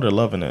fans. I know they're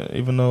loving it,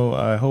 even though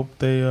I hope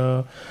they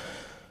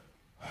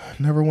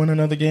never win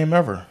another game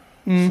ever.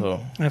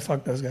 So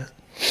Fuck those guys.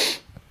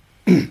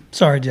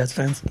 Sorry, Jets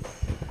fans.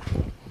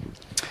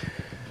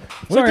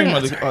 What do you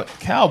think about the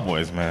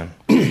Cowboys, man?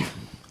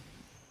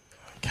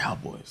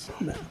 Cowboys.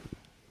 No.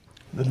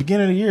 The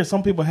beginning of the year,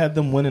 some people had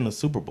them winning the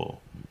Super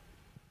Bowl.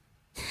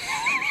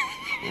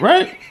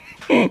 Right?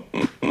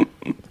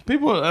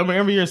 People, I mean,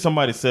 every year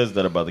somebody says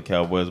that about the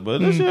Cowboys, but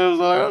this year was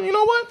like, you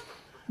know what?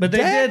 But they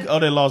Dak? did. Oh,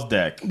 they lost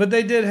Dak. But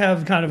they did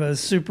have kind of a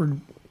super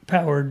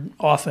powered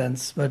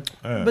offense. But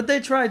they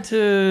tried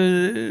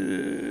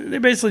to. They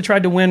basically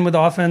tried to win with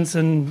offense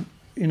and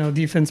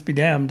defense be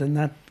damned, and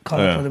that caught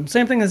up with them.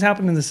 Same thing has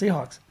happened in the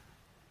Seahawks.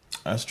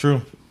 That's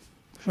true.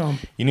 So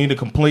you need a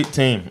complete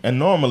team, and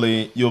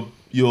normally you'll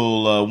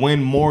you'll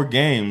win more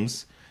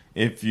games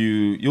if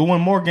you'll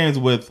win more games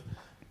with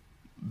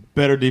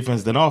better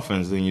defense than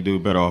offense than you do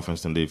better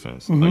offense than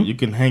defense. Like, you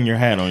can hang your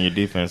hat on your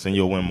defense and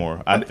you'll win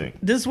more, I think.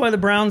 This is why the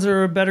Browns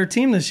are a better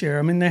team this year.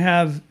 I mean, they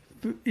have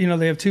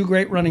 2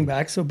 great running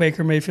backs, so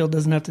Baker Mayfield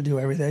doesn't have to do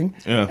everything.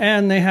 Yeah.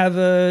 And they have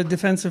a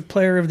Defensive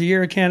Player of the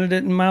Year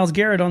candidate in Myles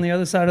Garrett on the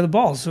other side of the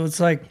ball. So it's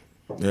like,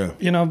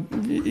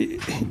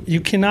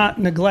 you cannot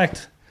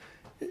neglect,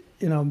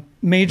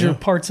 major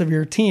parts of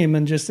your team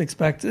and just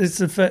expect.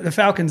 The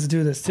Falcons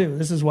do this too.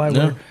 This is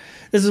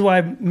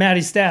why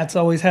Matty Stats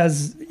always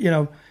has,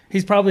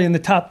 he's probably in the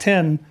top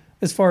 10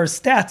 as far as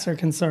stats are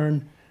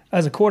concerned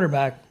as a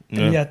quarterback,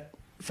 and yet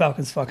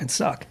Falcons fucking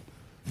suck.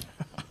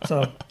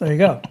 So there you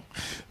go.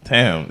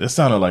 Damn, this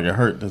sounded like it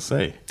hurt to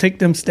say. Take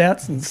them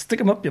stats and stick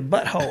them up your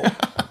butthole.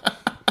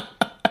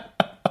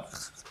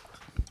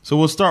 So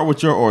we'll start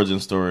with your origin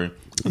story.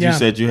 Yeah. You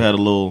said you had a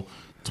little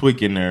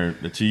tweak in there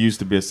that you used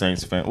to be a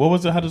Saints fan. What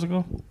was it? How does it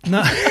go?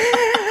 No.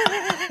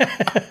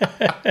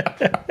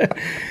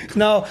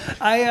 No,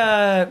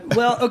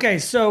 okay,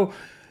 so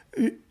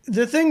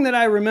the thing that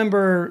I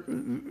remember,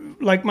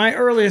 like my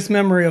earliest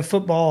memory of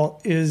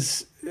football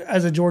is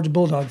as a Georgia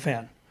Bulldog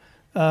fan.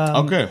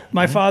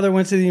 My father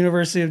went to the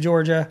University of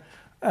Georgia,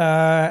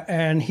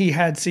 and he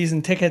had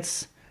season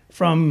tickets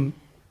from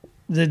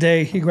the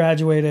day he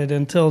graduated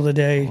until the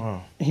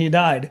day he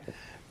died.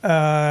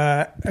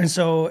 And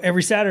so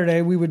every Saturday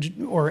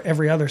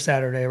every other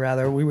Saturday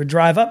rather, we would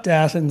drive up to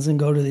Athens and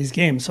go to these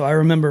games. So I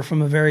remember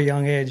from a very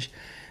young age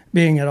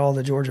being at all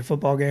the Georgia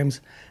football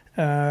games,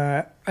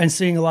 and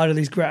seeing a lot of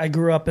these. I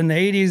grew up in the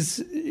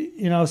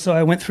 80s, so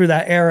I went through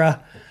that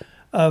era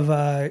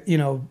of,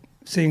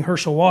 seeing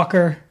Herschel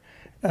Walker,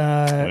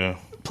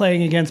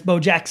 playing against Bo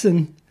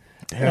Jackson,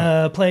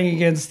 playing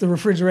against the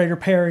Refrigerator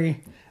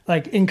Perry,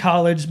 like in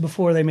college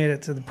before they made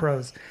it to the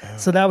pros.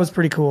 So that was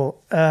pretty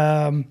cool.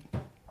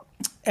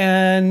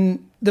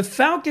 And the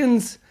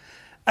Falcons,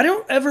 I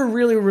don't ever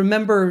really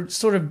remember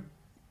sort of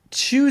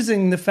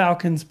choosing the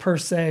Falcons per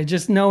se,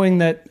 just knowing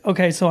that,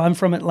 okay, so I'm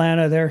from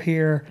Atlanta, they're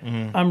here,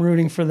 I'm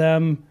rooting for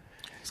them.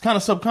 It's kind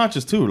of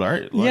subconscious too,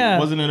 right? Yeah.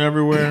 Wasn't it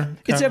everywhere?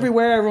 It's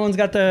everywhere. Everyone's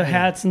got the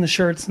hats and the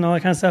shirts and all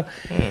that kind of stuff.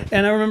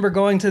 And I remember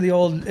going to the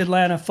old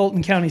Atlanta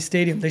Fulton County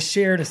Stadium. They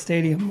shared a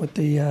stadium with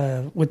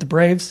the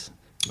Braves,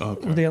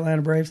 with the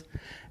Atlanta Braves.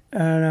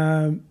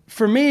 And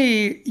for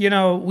me,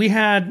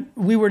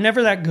 we were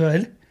never that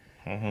good.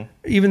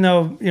 Even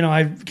though,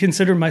 I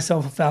considered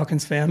myself a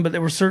Falcons fan, but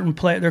there were certain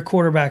their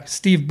quarterback,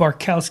 Steve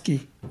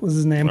Barkowski was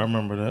his name. I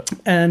remember that.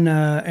 And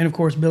of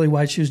course, Billy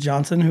White Shoes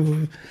Johnson, who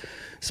we've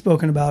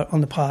spoken about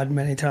on the pod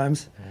many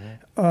times.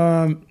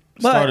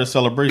 Started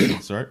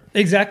celebrations, right?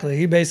 Exactly.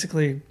 He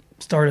basically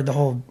started the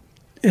whole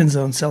end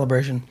zone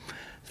celebration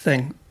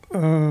thing.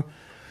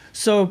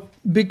 So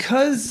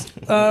because,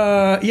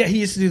 he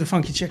used to do the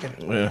funky chicken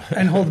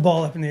and hold the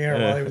ball up in the air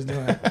while he was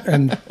doing it.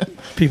 And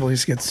people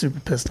used to get super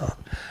pissed off.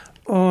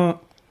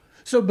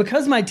 So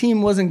because my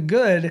team wasn't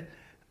good,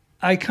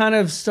 I kind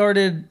of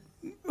started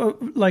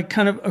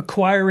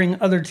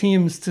acquiring other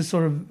teams to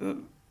sort of,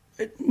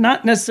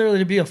 not necessarily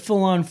to be a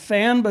full-on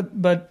fan,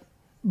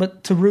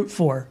 but to root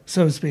for,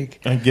 so to speak.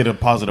 And get a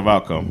positive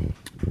outcome.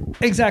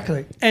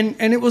 Exactly. And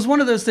it was one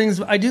of those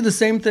things. I do the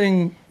same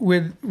thing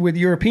with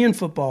European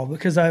football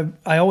because I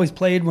always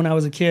played when I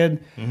was a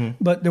kid,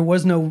 but there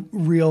was no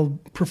real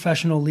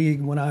professional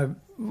league when I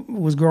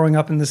was growing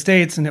up in the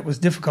States, and it was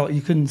difficult.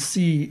 You couldn't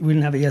see. We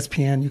didn't have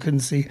ESPN. You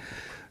couldn't see.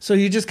 So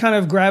you just kind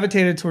of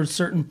gravitated towards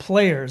certain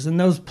players, and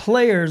those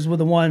players were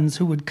the ones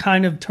who would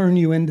kind of turn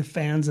you into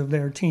fans of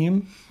their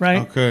team,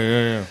 right?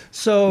 Okay, yeah.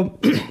 So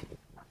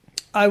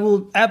I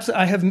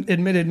have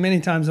admitted many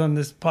times on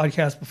this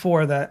podcast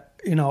before that,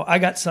 I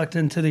got sucked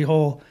into the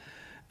whole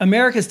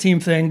America's team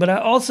thing, but I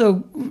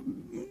also,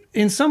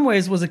 in some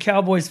ways, was a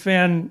Cowboys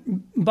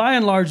fan by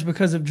and large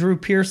because of Drew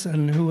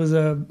Pearson, who was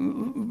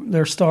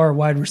their star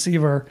wide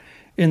receiver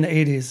in the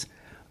 80s.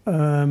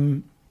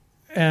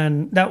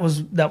 And that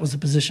was the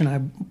position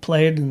I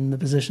played, and the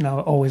position I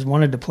always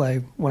wanted to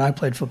play when I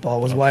played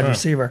football was wide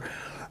receiver.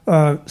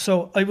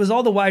 So it was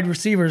all the wide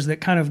receivers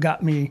that kind of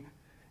got me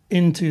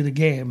into the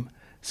game.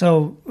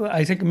 So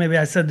I think maybe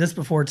I said this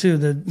before too,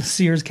 the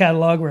Sears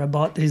catalog where I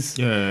bought these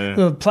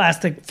little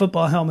plastic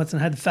football helmets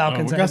and had the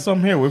Falcons. We got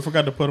some here. We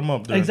forgot to put them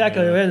up there.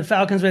 Exactly. We had the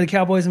Falcons, we had the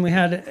Cowboys,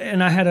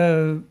 and I had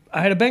a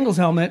Bengals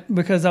helmet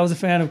because I was a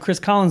fan of Chris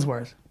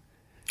Collinsworth.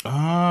 Oh,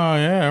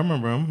 yeah, I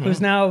remember him.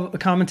 Who's now a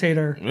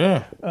commentator.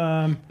 Yeah.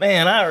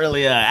 Man, I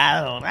really,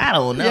 I don't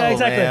know. Yeah,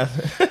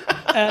 exactly.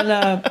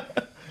 Man.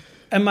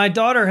 And my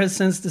daughter has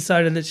since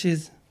decided that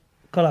she's,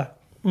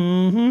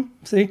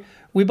 see,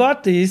 we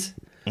bought these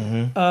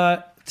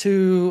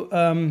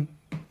to,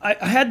 I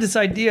had this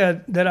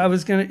idea that I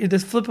was going to,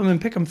 this flip 'em and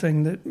pick 'em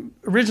thing that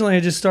originally I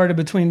just started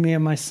between me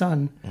and my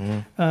son.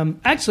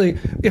 Actually,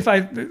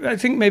 I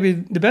think maybe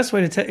the best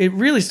way to tell, it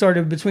really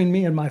started between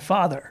me and my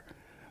father.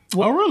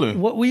 Oh, really?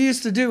 What we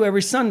used to do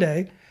every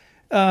Sunday,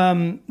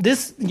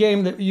 This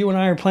game that you and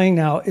I are playing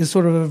now is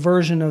sort of a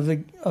version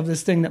of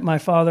this thing that my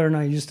father and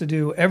I used to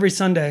do every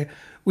Sunday.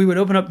 We would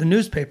open up the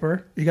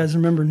newspaper. You guys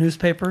remember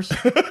newspapers?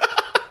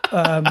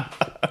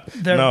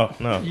 No.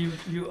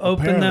 You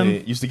open Apparently, them.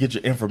 you used to get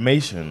your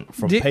information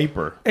from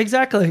paper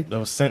Exactly. that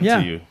was sent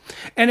to you.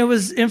 And it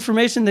was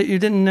information that you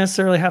didn't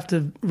necessarily have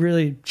to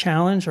really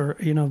challenge, or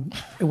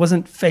it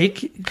wasn't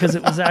fake because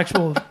it was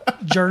actual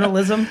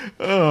journalism.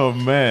 Oh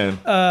man.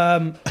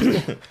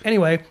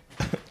 Anyway,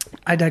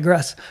 I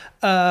digress.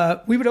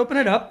 We would open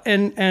it up,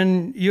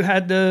 and you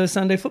had the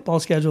Sunday football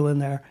schedule in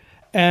there,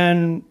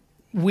 and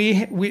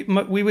we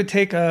would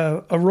take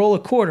a roll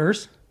of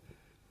quarters.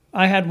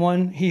 I had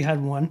one, he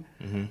had one,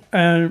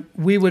 and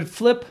we would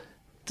flip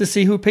to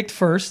see who picked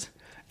first,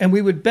 and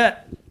we would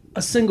bet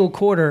a single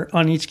quarter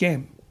on each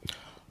game.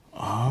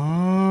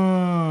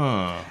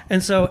 Ah.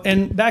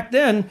 And back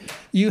then,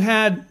 you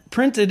had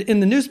printed in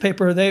the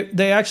newspaper.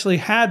 They actually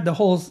had the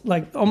whole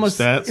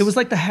almost. Stats? It was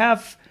like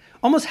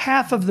almost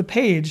half of the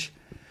page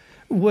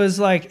was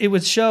it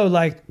would show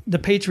the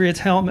Patriots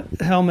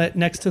helmet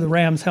next to the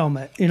Rams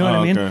helmet. You know what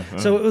I mean? Okay.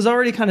 So it was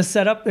already kind of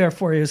set up there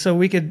for you. So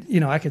we could,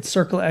 I could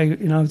circle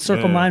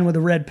mine with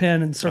a red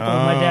pen and circle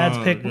my dad's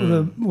pick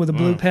with a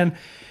blue pen.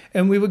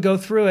 And we would go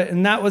through it.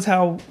 And that was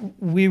how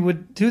we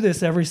would do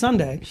this every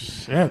Sunday.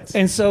 Shit.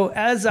 And so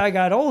as I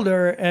got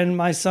older and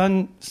my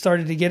son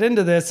started to get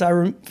into this,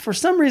 for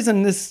some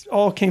reason, this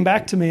all came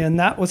back to me. And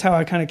that was how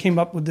I kind of came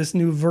up with this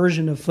new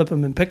version of Flip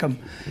 'em and Pick 'em.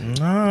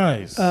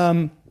 Nice.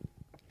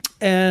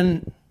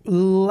 And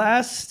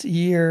last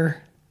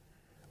year,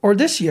 or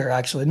this year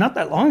actually, not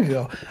that long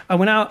ago, I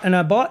went out and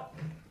I bought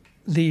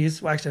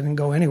these. Well, actually, I didn't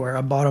go anywhere.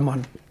 I bought them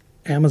on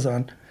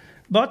Amazon.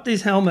 Bought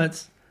these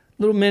helmets,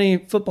 little mini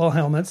football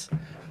helmets.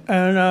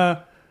 And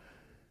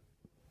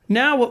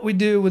now what we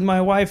do with my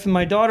wife and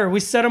my daughter, we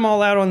set them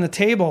all out on the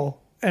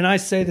table, and I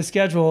say the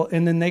schedule,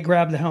 and then they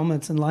grab the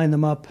helmets and line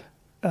them up.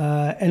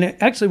 And it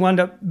actually wound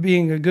up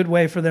being a good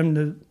way for them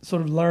to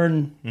sort of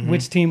learn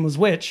which team was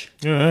which.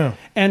 Yeah.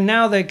 And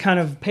now they kind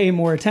of pay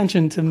more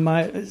attention to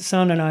my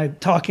son and I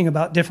talking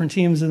about different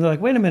teams. And they're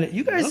like, wait a minute,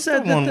 you guys That's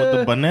said the that one with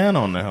the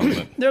banana on the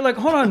helmet. They're like,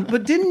 hold on,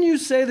 but didn't you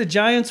say the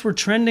Giants were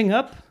trending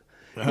up?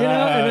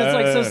 And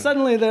it's so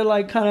suddenly they're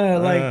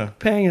kind of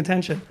paying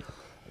attention.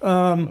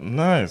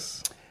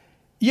 Nice.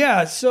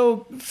 Yeah,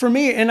 so for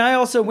me, and I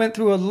also went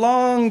through a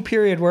long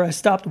period where I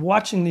stopped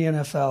watching the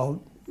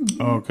NFL.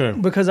 Okay.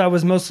 Because I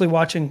was mostly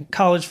watching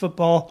college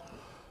football.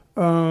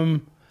 I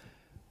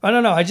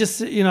don't know. I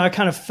just, I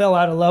kind of fell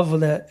out of love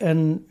with it.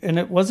 And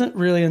it wasn't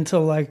really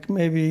until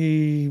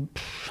maybe,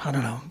 I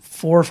don't know,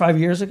 4 or 5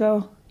 years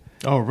ago.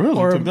 Oh,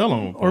 really? It took that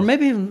long? Or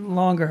maybe even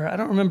longer. I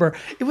don't remember.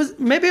 It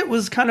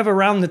was kind of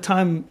around the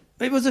time.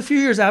 It was a few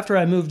years after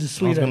I moved to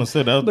Sweden. I was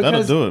going to say,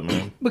 that'll do it,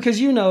 man. Because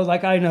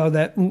I know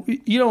that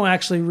you don't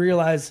actually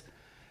realize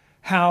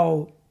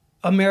how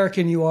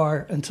American you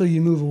are until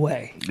you move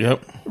away.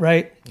 Yep.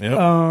 Right?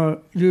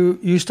 Yep.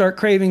 You start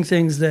craving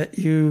things that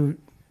you,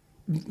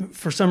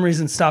 for some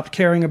reason, stopped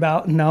caring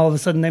about, and now all of a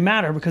sudden they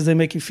matter because they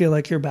make you feel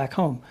like you're back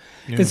home.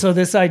 Yeah. And so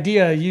this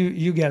idea,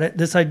 you get it,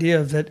 this idea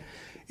of that,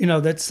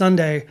 that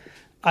Sunday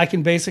I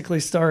can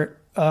basically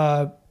start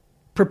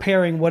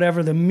preparing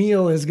whatever the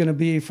meal is going to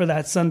be for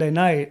that Sunday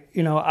night.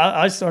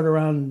 I start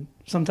around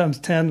sometimes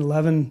 10,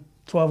 11,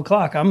 12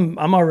 o'clock. I'm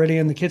already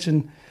in the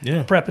kitchen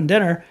prepping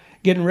dinner,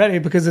 getting ready,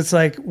 because it's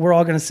we're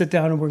all going to sit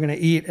down and we're going to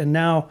eat. And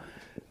now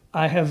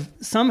I have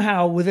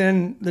somehow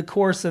within the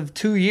course of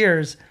 2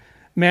 years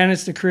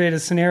managed to create a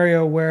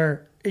scenario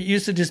where it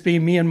used to just be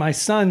me and my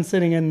son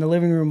sitting in the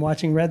living room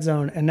watching Red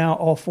Zone, and now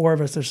all 4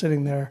 of us are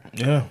sitting there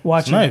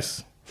watching. It's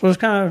nice. So it's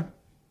kind of...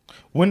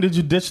 When did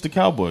you ditch the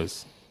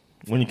Cowboys?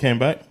 When you came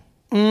back?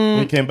 When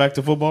you came back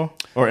to football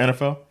or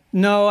NFL?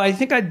 No, I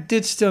think I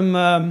ditched them.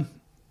 I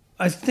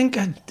think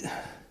I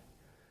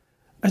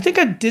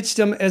ditched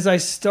them as I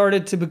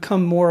started to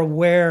become more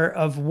aware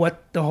of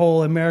what the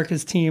whole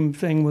America's team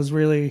thing was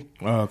really.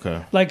 Oh,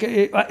 okay.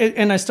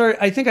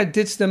 I think I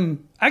ditched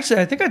them.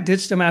 Actually, I think I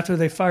ditched them after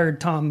they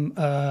fired Tom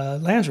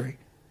Landry.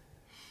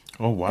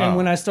 Oh, wow. And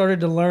when I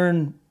started to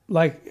learn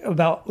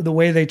about the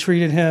way they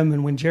treated him,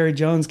 and when Jerry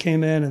Jones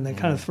came in and they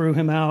kind of threw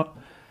him out.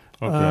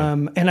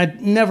 Okay. And I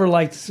never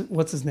liked,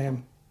 what's his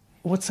name?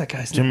 What's that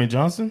guy's name? Jimmy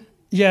Johnson?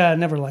 Yeah, I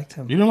never liked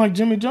him. You don't like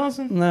Jimmy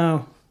Johnson?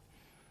 No.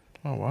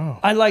 Oh, wow.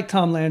 I like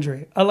Tom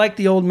Landry. I like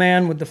the old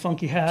man with the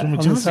funky hat. Jimmy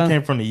Johnson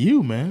came from the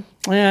U, man.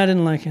 Yeah, I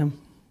didn't like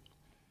him.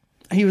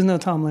 He was no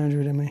Tom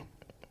Landry to me.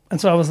 And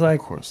so I was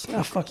like, of course.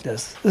 Oh, fuck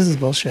this. This is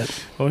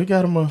bullshit. Oh, he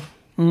got him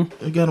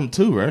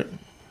 2, right?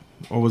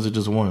 Or was it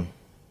just 1?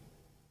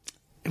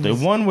 They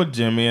won with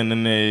Jimmy, and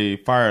then they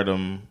fired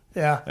him.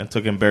 Yeah. And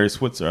took in Barry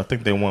Switzer. I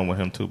think they won with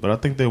him too. But I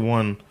think they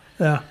won.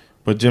 Yeah.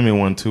 But Jimmy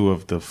won 2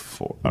 of the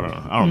 4. I don't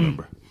know. I don't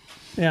remember.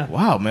 Yeah.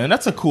 Wow, man.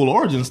 That's a cool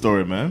origin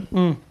story,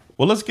 man.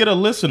 Well, let's get a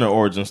listener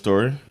origin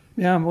story.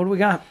 Yeah. What do we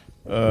got?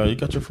 You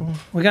got your phone?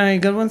 We got any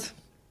good ones?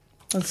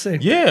 Let's see.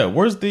 Yeah.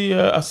 Where's the...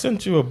 I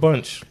sent you a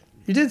bunch.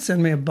 You did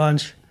send me a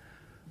bunch.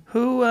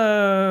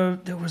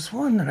 There was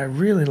one that I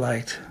really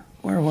liked.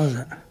 Where was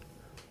it?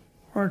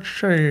 Let's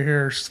see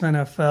here,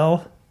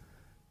 SvenFL.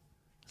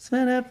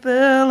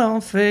 SvenFL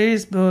on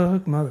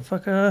Facebook,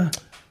 motherfucker.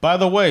 By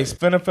the way,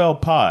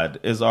 SvenFL Pod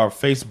is our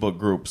Facebook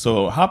group.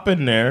 So hop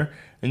in there,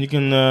 and you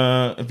can,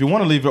 if you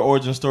want to leave your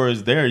origin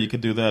stories there, you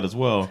can do that as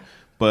well.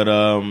 But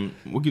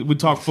we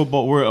talk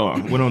football. We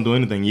don't do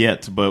anything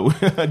yet,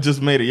 but I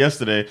just made it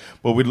yesterday.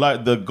 But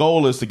the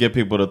goal is to get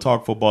people to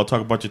talk football,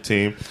 talk about your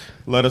team,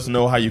 let us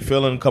know how you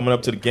feeling coming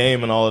up to the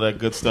game and all of that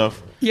good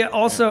stuff. Yeah.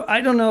 Also,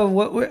 I don't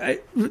know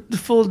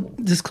full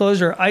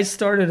disclosure. I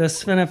started a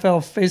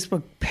SvenFL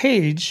Facebook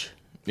page.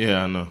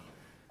 Yeah, I know.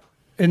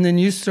 And then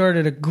you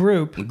started a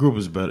group. The group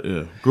is better.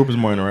 Yeah, group is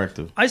more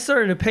interactive. I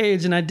started a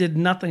page and I did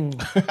nothing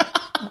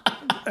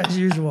as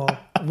usual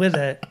with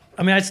it.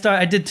 I mean,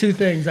 I did two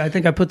things. I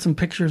think I put some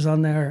pictures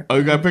on there. Oh,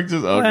 you got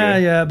pictures?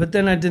 Okay. Yeah, but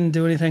then I didn't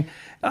do anything.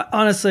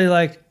 Honestly,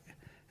 like,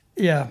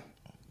 yeah,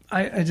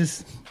 I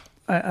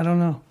don't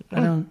know. I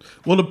don't.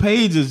 Well, the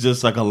page is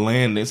just like a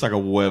landing. It's like a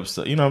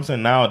website. You know what I'm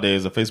saying?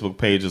 Nowadays, a Facebook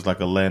page is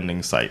like a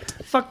landing site.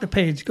 Fuck the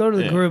page. Go to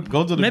the group.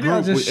 Go to the Maybe group.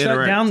 I'll just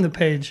shut down the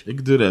page. You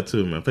can do that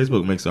too, man.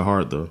 Facebook makes it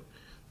hard, though.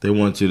 They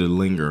want you to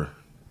linger.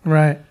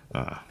 Right.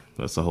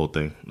 That's the whole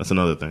thing. That's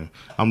another thing.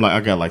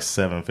 I got like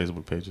 7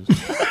 Facebook pages.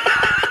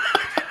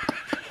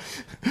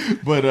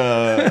 But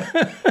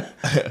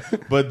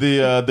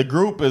the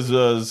group is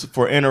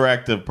for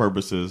interactive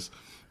purposes,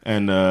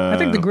 and I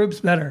think the group's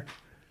better.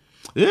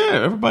 Yeah,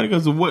 everybody,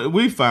 because what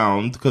we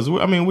found, because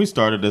we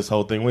started this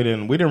whole thing. We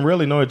didn't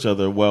really know each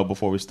other well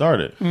before we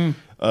started.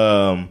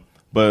 But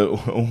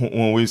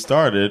when we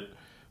started,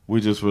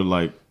 we just were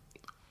like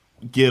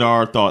get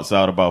our thoughts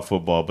out about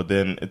football. But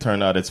then it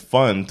turned out it's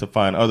fun to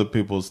find other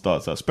people's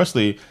thoughts out,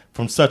 especially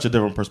from such a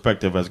different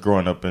perspective as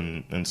growing up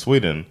in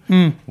Sweden,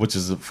 which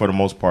is for the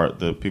most part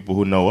the people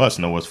who know us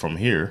from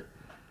here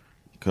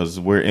because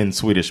we're in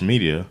Swedish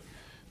media.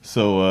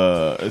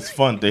 So it's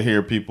fun to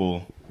hear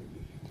people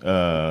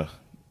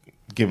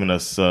giving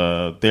us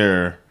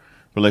their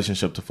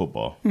relationship to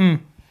football.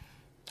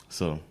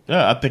 So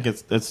yeah, I think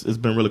it's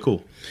been really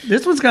cool.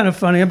 This one's kind of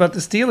funny about the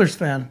Steelers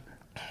fan.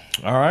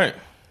 All right.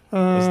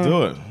 Let's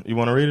do it. You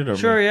want to read it? Or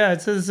sure, yeah.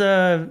 It says,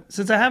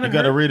 since I haven't You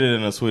got to read it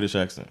in a Swedish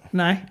accent.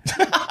 Nej.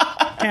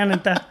 Kan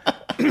inte.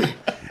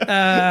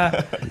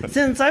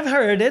 Since I've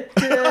heard it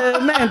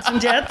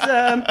mentioned yet,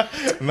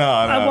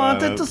 I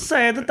wanted to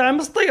say that I'm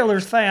a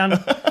Steelers fan.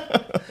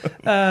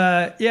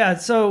 Yeah,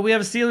 so we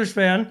have a Steelers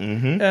fan.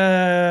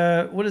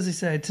 What does he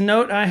say? To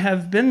note, I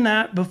have been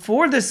that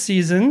before this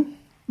season's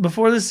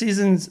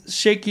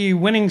shaky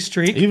winning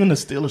streak. Even the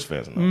Steelers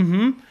fans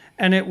know.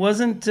 And it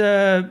wasn't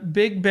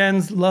Big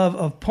Ben's love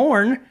of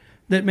porn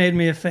that made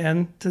me a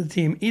fan to the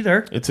team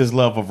either. It's his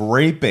love of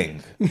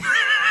raping.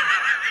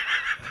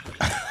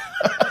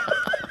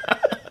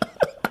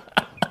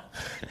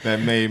 That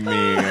made me...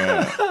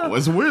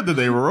 it's weird that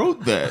they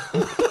wrote that.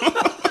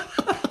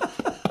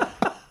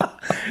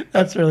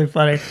 That's really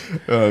funny.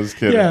 I was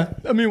kidding. Yeah,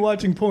 I mean,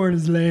 watching porn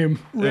is lame.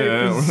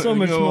 Rape is so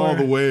much more. All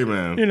the way,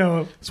 man. You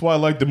know, that's why I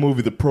like the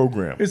movie The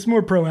Program. It's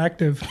more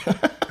proactive.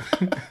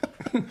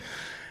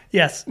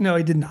 Yes. No,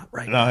 he did not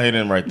write that. No, he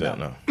didn't write that,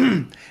 no.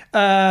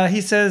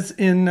 He says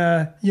in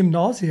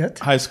gymnasiet.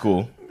 High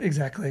school.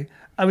 Exactly.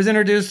 I was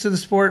introduced to the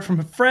sport from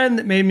a friend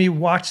that made me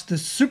watch the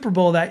Super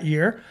Bowl that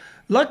year.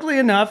 Luckily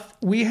enough,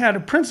 we had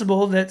a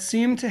principal that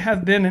seemed to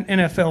have been an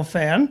NFL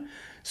fan.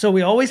 So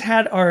we always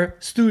had our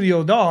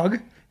studio dog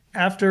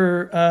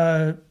after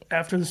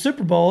the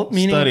Super Bowl.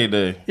 Meaning, study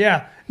day.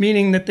 Yeah,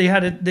 meaning that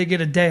they get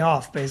a day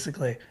off,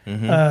 basically.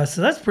 So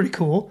that's pretty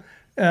cool.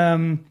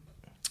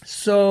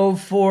 So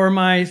for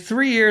my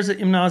 3 years at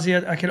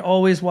Gymnasiet, I could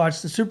always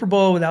watch the Super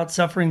Bowl without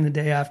suffering the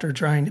day after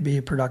trying to be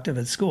productive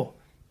at school.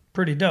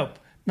 Pretty dope.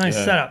 Nice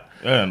setup.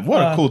 And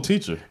what a cool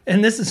teacher.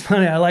 And this is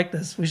funny. I like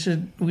this. We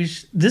should.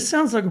 This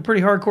sounds like a pretty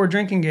hardcore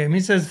drinking game.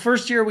 He says,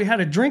 first year we had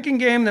a drinking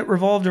game that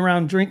revolved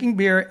around drinking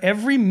beer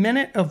every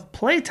minute of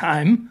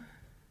playtime.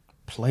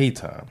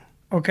 Playtime.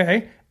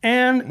 Okay.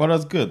 And well,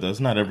 that's good. That's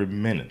not every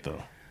minute,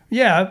 though.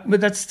 Yeah, but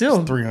that's still...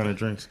 That's 300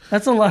 drinks.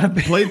 That's a lot of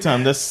beer.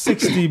 Playtime, that's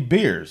 60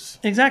 beers.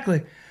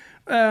 Exactly.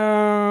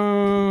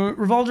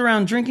 Revolved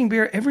around drinking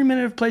beer every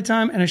minute of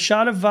playtime and a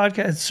shot of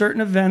vodka at certain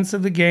events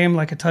of the game,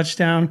 like a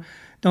touchdown.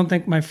 Don't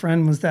think my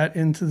friend was that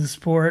into the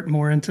sport,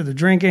 more into the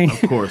drinking.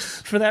 Of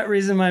course. For that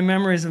reason, my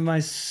memories of my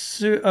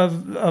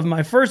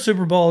first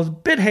Super Bowl is a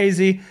bit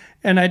hazy,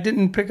 and I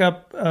didn't pick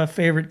up a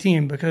favorite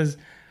team because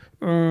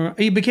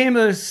he became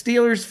a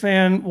Steelers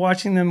fan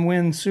watching them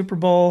win Super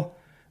Bowl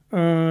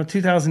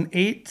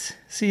 2008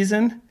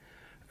 season.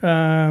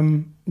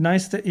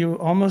 Nice that you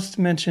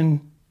also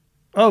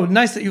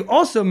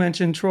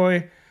mentioned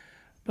Troy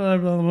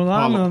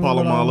Polamalu.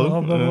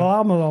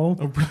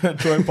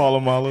 Troy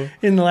Polamalu.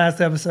 In the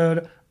last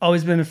episode.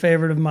 Always been a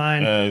favorite of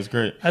mine. Yeah, he's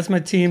great. That's my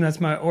team.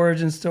 That's my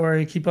origin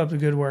story. Keep up the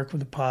good work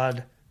with the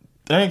pod.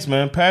 Thanks,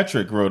 man.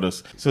 Patrick wrote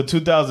us. So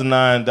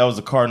 2009, that was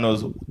the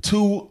Cardinals'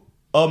 2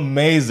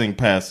 amazing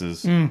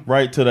passes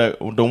right to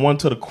the one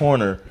to the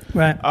corner.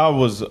 Right. I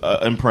was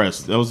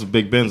impressed. That was a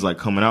Big Ben's like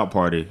coming out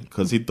party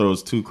because he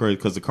throws too crazy.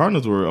 Because the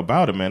Cardinals were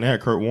about it, man. They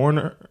had Kurt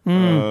Warner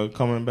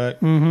coming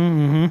back,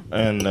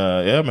 and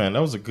yeah, man,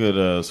 that was a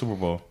good Super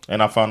Bowl.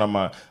 And I found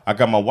out I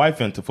got my wife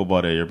into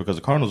football that year because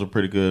the Cardinals were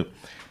pretty good,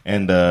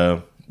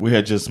 and we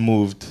had just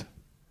moved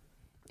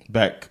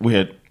back. We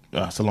had.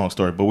 It's a long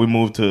story, but we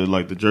moved to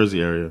like the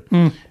Jersey area,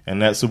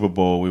 and that Super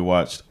Bowl we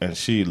watched, and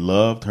she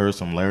loved her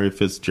some Larry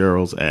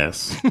Fitzgerald's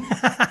ass.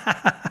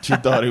 She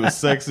thought he was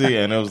sexy,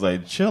 and it was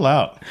like, chill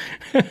out.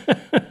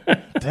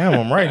 Damn,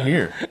 I'm right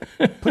here.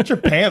 Put your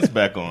pants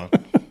back on.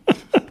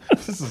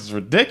 This is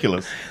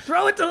ridiculous.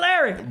 Throw it to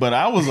Larry. But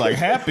I was like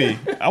happy.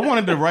 I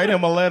wanted to write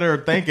him a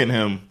letter thanking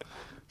him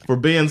for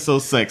being so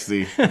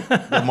sexy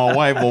that my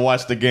wife will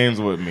watch the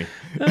games with me.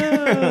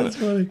 That's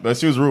funny. But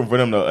she was rooting for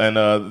them though. And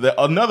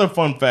another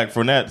fun fact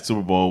from that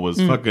Super Bowl was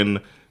fucking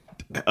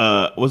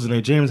what's his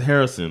name? James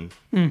Harrison.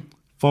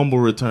 Fumble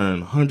return,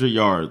 100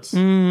 yards.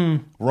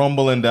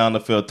 Rumbling down the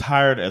field,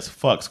 tired as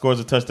fuck. Scores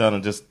a touchdown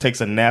and just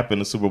takes a nap in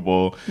the Super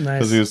Bowl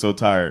because he was so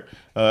tired.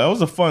 It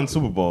was a fun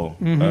Super Bowl.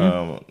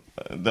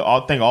 I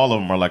think all of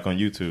them are like on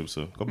YouTube,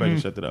 so go back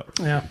and check it out.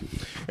 Yeah.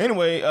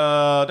 Anyway,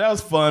 that was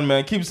fun,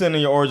 man. Keep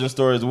sending your origin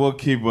stories. We'll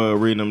keep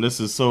reading them. This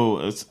is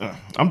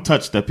I'm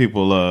touched that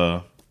people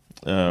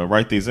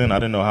write these in. I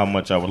didn't know how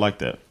much I would like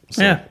that.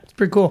 So, yeah, it's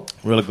pretty cool.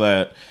 Really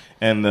glad.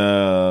 And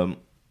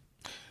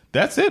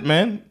that's it,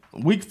 man.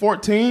 Week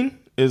 14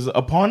 is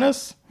upon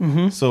us.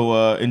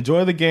 So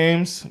enjoy the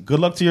games. Good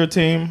luck to your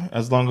team,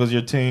 as long as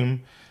your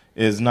team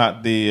is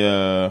not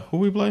the who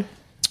we play?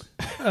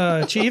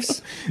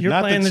 Chiefs. You're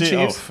not playing the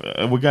Chiefs.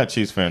 Oh, we got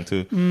Chiefs fan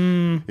too.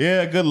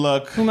 Yeah, good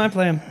luck. Who am I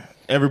playing?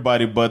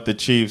 Everybody but the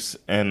Chiefs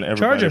and everybody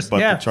Chargers. but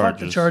Yeah, the Chargers. fuck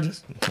the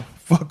Chargers.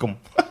 Fuck them.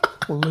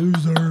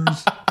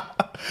 Losers.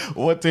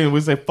 What team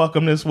we say fuck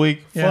them this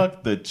week? Yeah.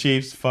 Fuck the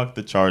Chiefs. Fuck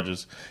the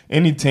Chargers.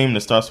 Any team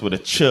that starts with a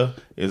ch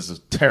is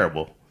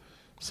terrible.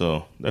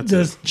 So that's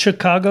Does it.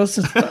 Chicago, does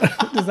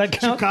that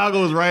count?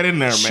 Chicago is right in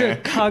there, man.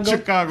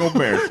 Chicago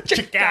Bears.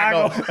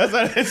 Chicago. That's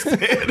how they say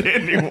it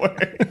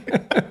anyway.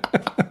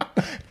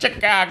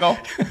 Chicago.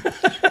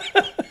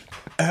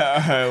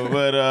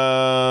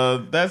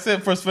 But that's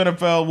it for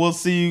SvenFL. We'll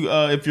see you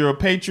if you're a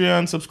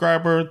Patreon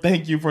subscriber.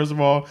 Thank you, first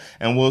of all.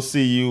 And we'll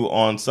see you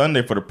on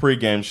Sunday for the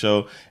pregame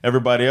show.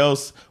 Everybody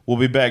else, we'll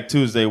be back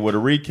Tuesday with a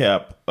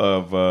recap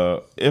of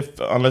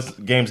unless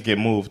games get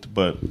moved.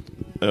 But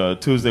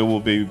Tuesday we'll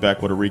be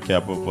back with a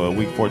recap of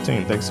Week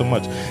 14. Thanks so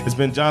much. It's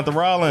been Jonathan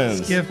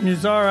Rollins. Skip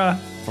Muzara.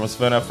 From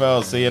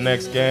SvenFL. See you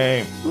next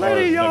game.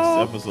 Later, y'all.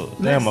 Next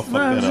episode. Damn, I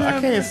fucked that up.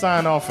 I can't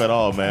sign off at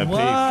all, man.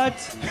 What?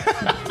 Peace.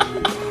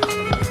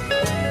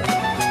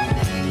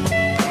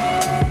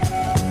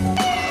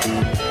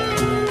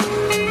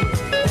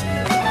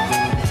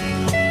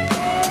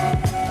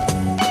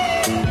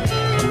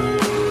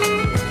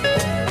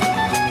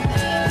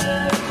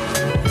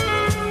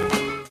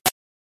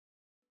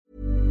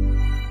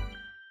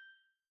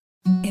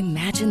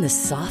 Imagine the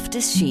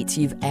softest sheets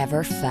you've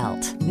ever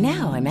felt.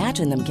 Now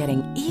imagine them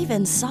getting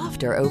even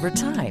softer over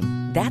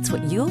time. That's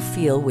what you'll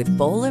feel with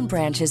Boll &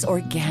 Branch's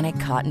organic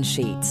cotton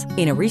sheets.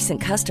 In a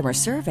recent customer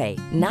survey,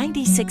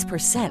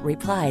 96%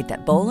 replied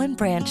that Boll &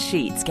 Branch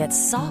sheets get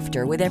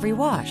softer with every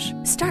wash.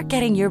 Start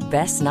getting your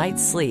best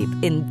night's sleep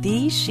in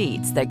these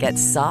sheets that get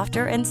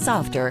softer and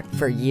softer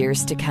for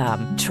years to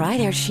come. Try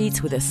their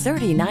sheets with a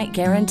 30-night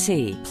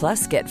guarantee.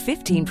 Plus, get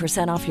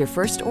 15% off your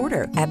first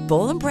order at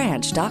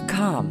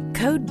bollandbranch.com.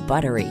 Code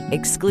BUTTERY.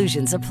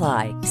 Exclusions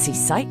apply. See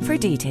site for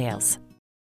details.